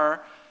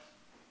are,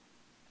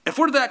 if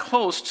we're that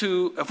close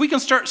to, if we can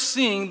start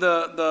seeing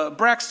the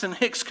Braxton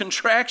Hicks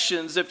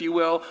contractions, if you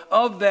will,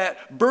 of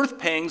that birth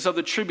pangs of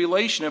the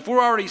tribulation, if we're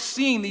already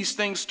seeing these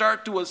things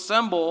start to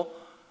assemble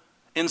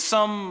in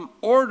some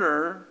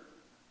order,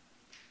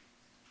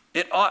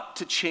 it ought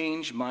to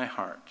change my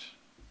heart.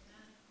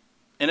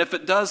 And if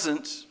it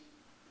doesn't,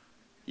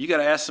 you got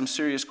to ask some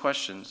serious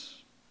questions.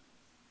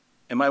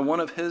 Am I one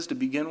of his to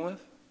begin with?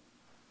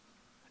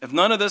 If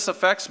none of this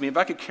affects me, if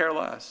I could care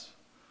less,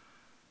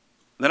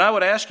 then I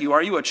would ask you,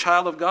 are you a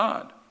child of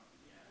God?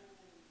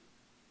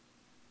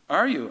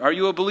 Are you? Are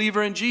you a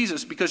believer in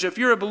Jesus? Because if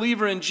you're a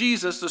believer in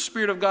Jesus, the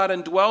Spirit of God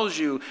indwells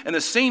you. And the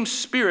same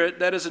Spirit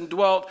that has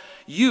indwelt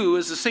you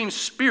is the same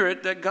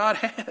Spirit that God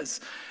has.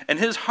 And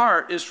his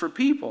heart is for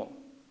people.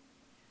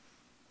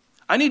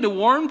 I need to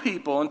warn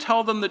people and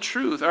tell them the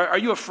truth. Are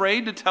you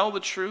afraid to tell the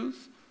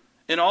truth?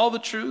 And all the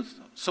truth?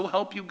 So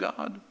help you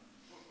God.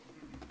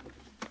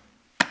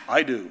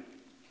 I do.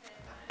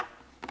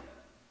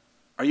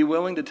 Are you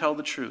willing to tell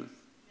the truth?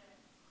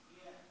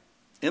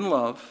 In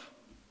love.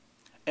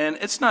 And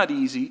it's not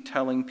easy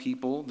telling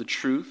people the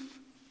truth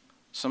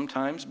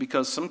sometimes,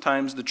 because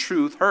sometimes the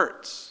truth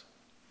hurts.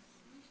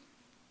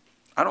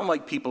 I don't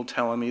like people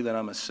telling me that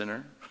I'm a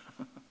sinner.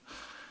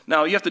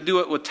 Now, you have to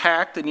do it with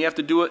tact, and you have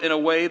to do it in a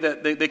way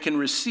that they can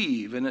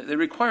receive. And it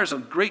requires a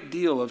great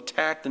deal of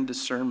tact and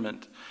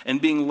discernment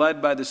and being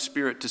led by the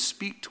Spirit to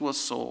speak to a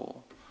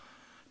soul.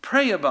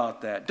 Pray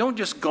about that. Don't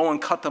just go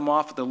and cut them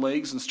off at the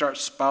legs and start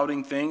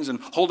spouting things and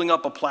holding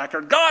up a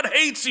placard. God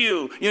hates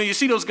you. You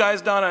see those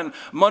guys down on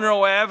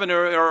Monroe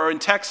Avenue or in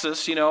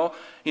Texas, and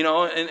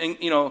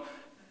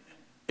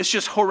it's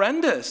just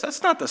horrendous.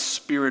 That's not the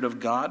Spirit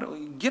of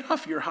God. Get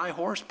off your high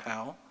horse,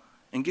 pal,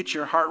 and get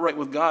your heart right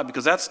with God,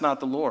 because that's not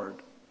the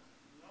Lord.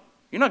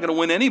 You're not going to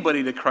win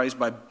anybody to Christ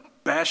by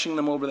bashing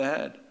them over the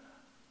head.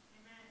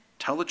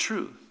 Tell the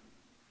truth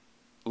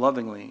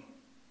lovingly.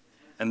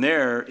 And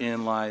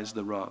therein lies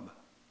the rub,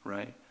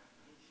 right?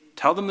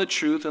 Tell them the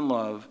truth in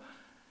love.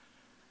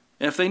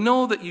 And if they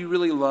know that you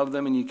really love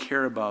them and you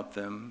care about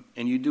them,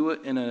 and you do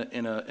it in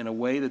a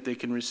way that they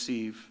can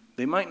receive,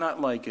 they might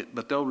not like it,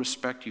 but they'll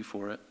respect you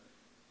for it.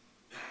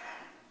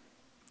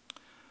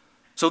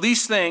 So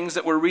these things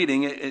that we're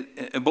reading,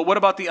 but what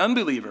about the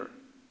unbeliever?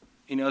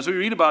 As we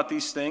read about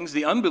these things,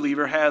 the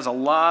unbeliever has a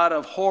lot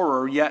of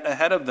horror yet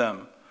ahead of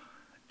them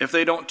if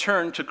they don't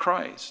turn to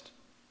Christ.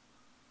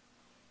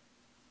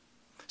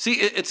 See,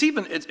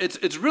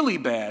 it's really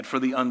bad for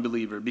the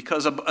unbeliever,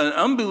 because an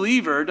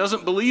unbeliever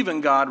doesn't believe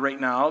in God right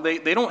now.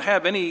 They don't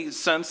have any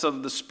sense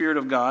of the Spirit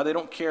of God. They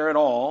don't care at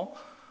all.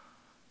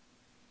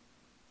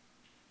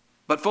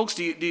 But folks,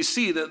 do you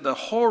see the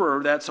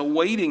horror that's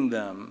awaiting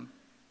them?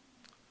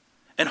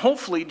 And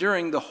hopefully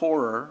during the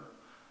horror,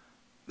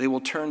 they will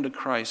turn to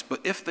Christ.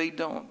 But if they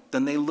don't,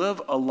 then they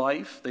live a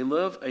life, they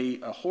live a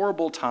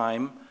horrible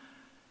time,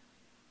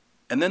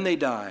 and then they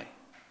die.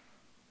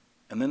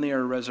 And then they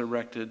are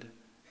resurrected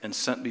and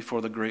sent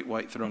before the great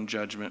white throne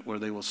judgment, where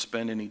they will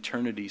spend an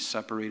eternity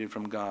separated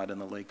from God in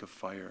the lake of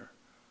fire.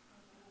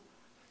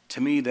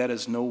 To me, that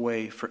is no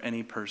way for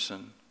any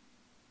person.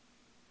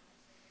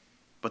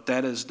 But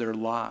that is their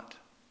lot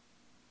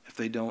if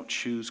they don't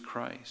choose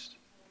Christ.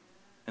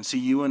 And see,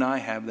 you and I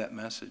have that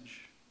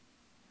message.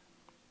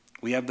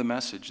 We have the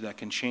message that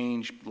can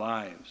change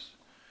lives,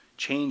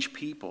 change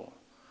people.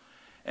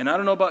 And I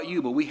don't know about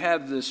you, but we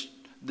have this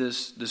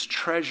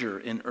treasure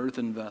in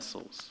earthen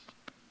vessels.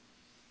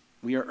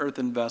 We are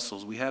earthen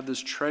vessels. We have this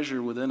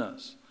treasure within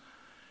us.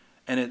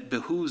 And it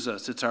behooves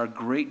us. It's our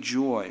great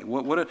joy.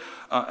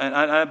 And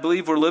I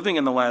believe we're living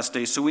in the last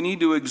days, so we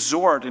need to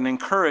exhort and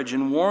encourage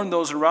and warn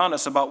those around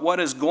us about what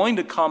is going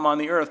to come on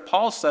the earth.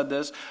 Paul said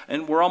this,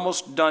 and we're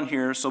almost done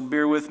here, so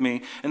bear with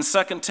me. In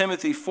 2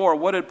 Timothy 4,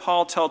 what did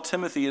Paul tell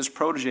Timothy, his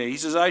protege? He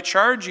says, I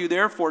charge you,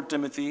 therefore,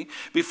 Timothy,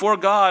 before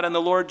God and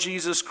the Lord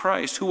Jesus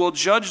Christ, who will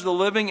judge the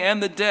living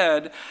and the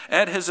dead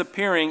at his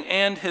appearing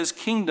and his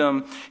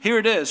kingdom. Here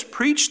it is,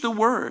 preach the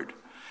word.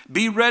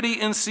 Be ready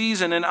in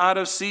season and out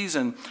of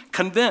season.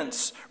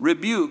 Convince,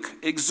 rebuke,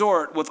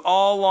 exhort with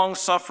all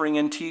long-suffering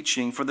and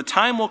teaching. For the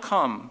time will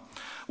come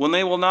when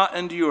they will not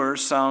endure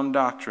sound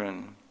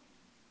doctrine.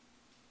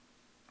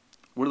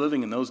 We're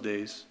living in those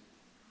days.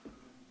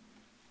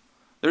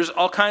 There's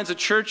all kinds of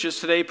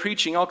churches today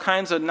preaching all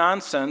kinds of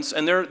nonsense,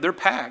 and they're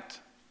packed.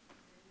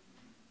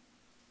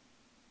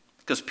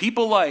 Because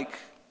people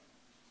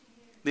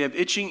they have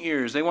itching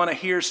ears. They want to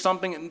hear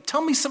something, and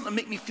tell me something to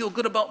make me feel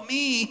good about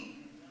me.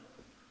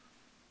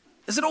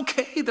 Is it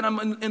okay that I'm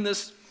in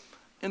this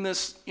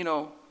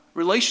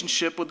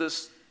relationship with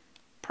this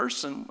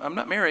person? I'm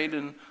not married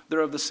and they're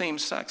of the same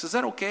sex. Is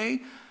that okay?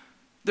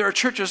 There are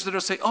churches that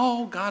will say,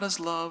 oh, God is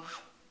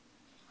love.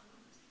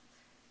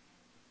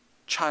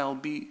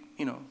 Child, be,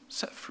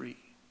 set free.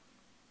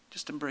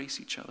 Just embrace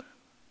each other.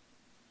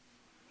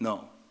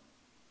 No.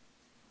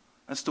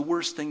 That's the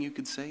worst thing you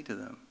could say to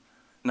them.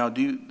 Now,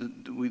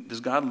 does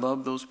God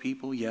love those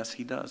people? Yes,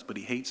 he does, but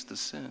he hates the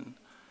sin.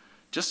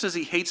 Just as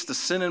he hates the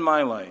sin in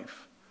my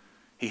life.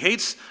 He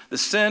hates the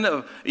sin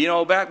of,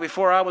 back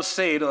before I was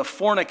saved, a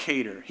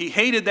fornicator. He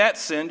hated that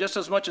sin just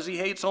as much as he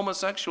hates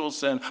homosexual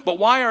sin. But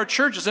why are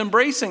churches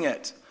embracing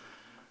it?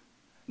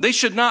 They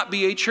should not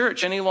be a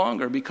church any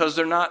longer because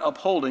they're not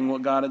upholding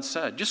what God had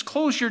said. Just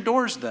close your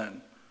doors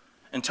then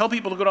and tell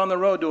people to go down the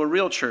road to a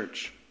real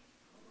church.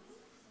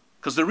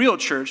 Because the real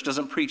church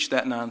doesn't preach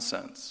that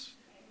nonsense.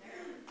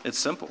 It's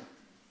simple.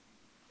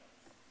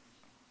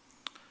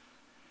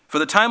 For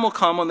the time will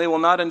come when they will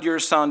not endure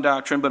sound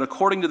doctrine, but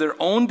according to their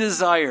own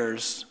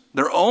desires,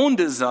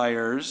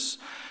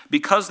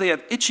 because they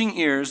have itching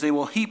ears, they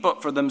will heap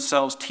up for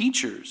themselves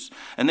teachers,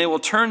 and they will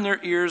turn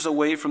their ears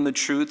away from the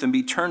truth and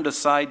be turned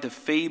aside to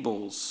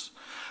fables.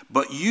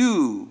 But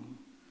you,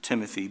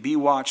 Timothy, be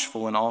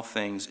watchful in all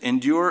things.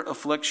 Endure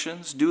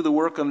afflictions, do the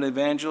work of an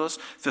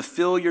evangelist,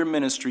 fulfill your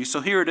ministry.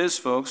 So here it is,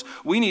 folks.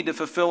 We need to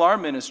fulfill our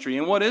ministry.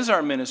 And what is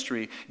our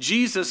ministry?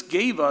 Jesus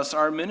gave us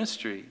our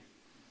ministry.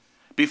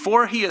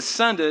 Before he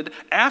ascended,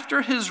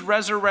 after his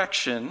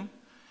resurrection,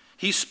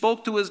 he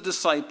spoke to his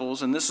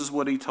disciples, and this is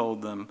what he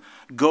told them.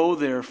 Go,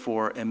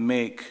 therefore, and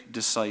make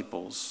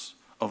disciples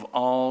of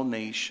all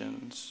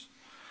nations,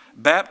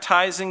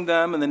 baptizing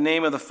them in the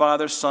name of the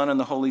Father, Son, and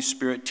the Holy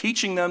Spirit,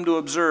 teaching them to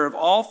observe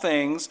all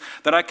things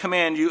that I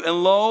command you.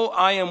 And lo,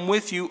 I am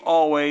with you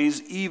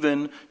always,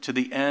 even to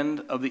the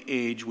end of the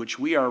age, which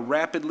we are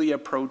rapidly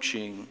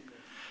approaching.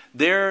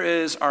 There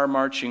is our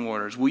marching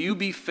orders. Will you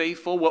be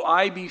faithful? Will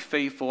I be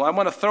faithful? I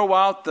want to throw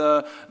out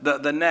the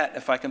net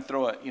if I can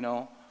throw it,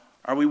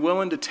 Are we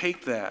willing to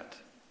take that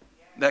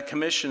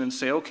commission and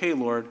say, okay,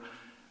 Lord,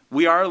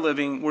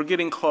 we're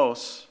getting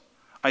close.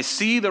 I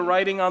see the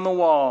writing on the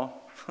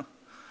wall,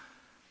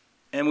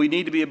 and we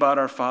need to be about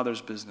our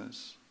Father's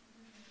business.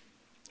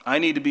 I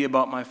need to be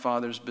about my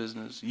Father's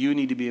business. You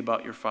need to be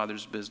about your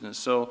Father's business.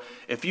 So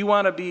if you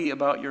want to be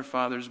about your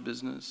Father's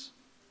business,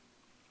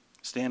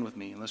 stand with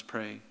me and let's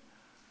pray.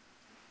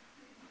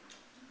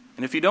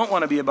 And if you don't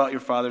want to be about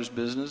your Father's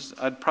business,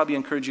 I'd probably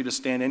encourage you to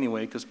stand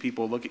anyway because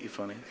people look at you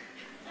funny.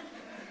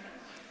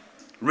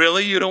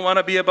 Really? You don't want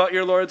to be about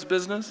your Lord's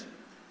business?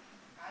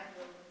 I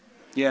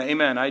do. Yeah,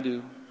 amen. I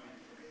do.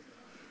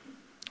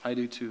 I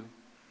do too.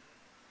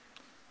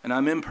 And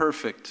I'm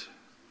imperfect.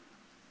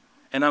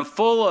 And I'm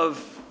full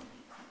of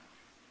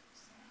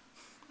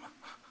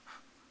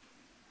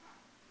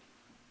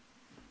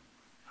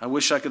I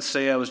wish I could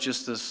say I was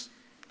just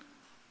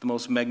the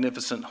most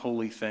magnificent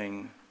holy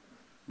thing,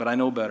 but I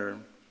know better.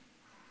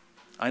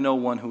 I know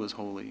one who is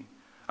holy.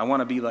 I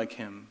want to be like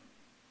him.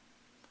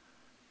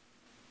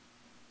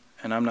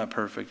 And I'm not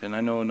perfect, and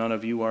I know none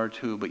of you are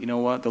too, but you know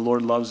what? The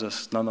Lord loves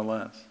us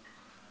nonetheless.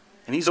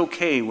 And he's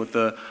okay with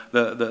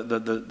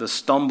the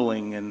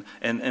stumbling,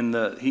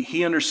 and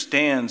he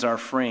understands our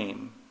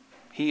frame.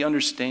 He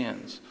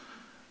understands.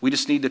 We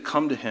just need to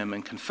come to him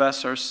and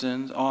confess our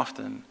sins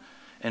often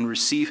and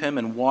receive him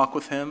and walk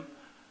with him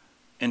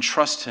and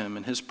trust him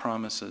in his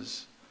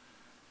promises.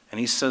 And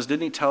he says,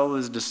 didn't he tell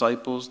his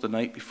disciples the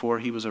night before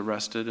he was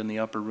arrested in the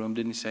upper room,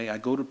 didn't he say, I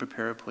go to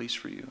prepare a place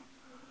for you,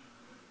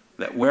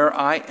 that where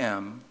I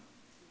am,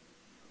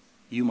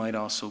 you might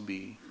also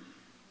be.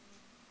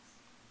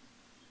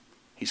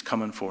 He's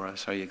coming for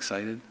us. Are you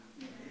excited?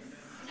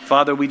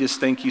 Father, we just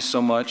thank you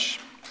so much.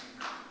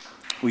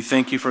 We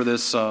thank you for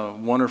this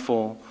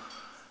wonderful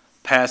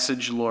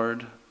passage,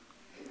 Lord.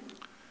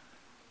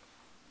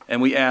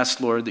 And we ask,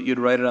 Lord, that you'd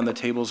write it on the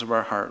tables of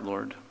our heart,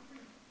 Lord.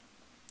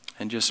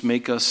 And just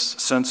make us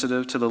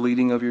sensitive to the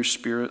leading of your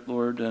Spirit,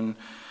 Lord, and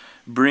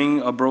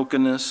bring a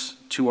brokenness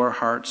to our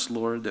hearts,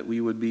 Lord, that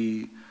we would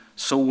be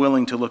so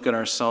willing to look at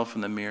ourselves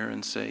in the mirror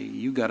and say,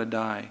 you got to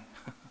die.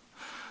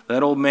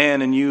 That old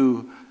man in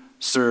you,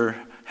 sir,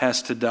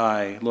 has to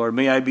die. Lord,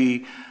 may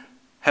I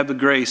have the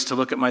grace to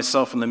look at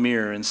myself in the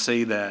mirror and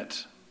say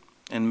that,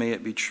 and may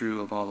it be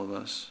true of all of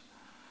us.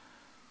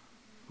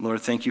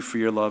 Lord, thank you for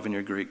your love and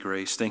your great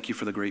grace. Thank you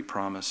for the great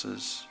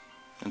promises.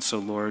 And so,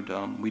 Lord,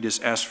 we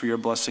just ask for your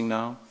blessing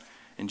now.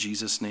 In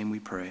Jesus' name we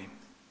pray.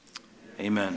 Amen.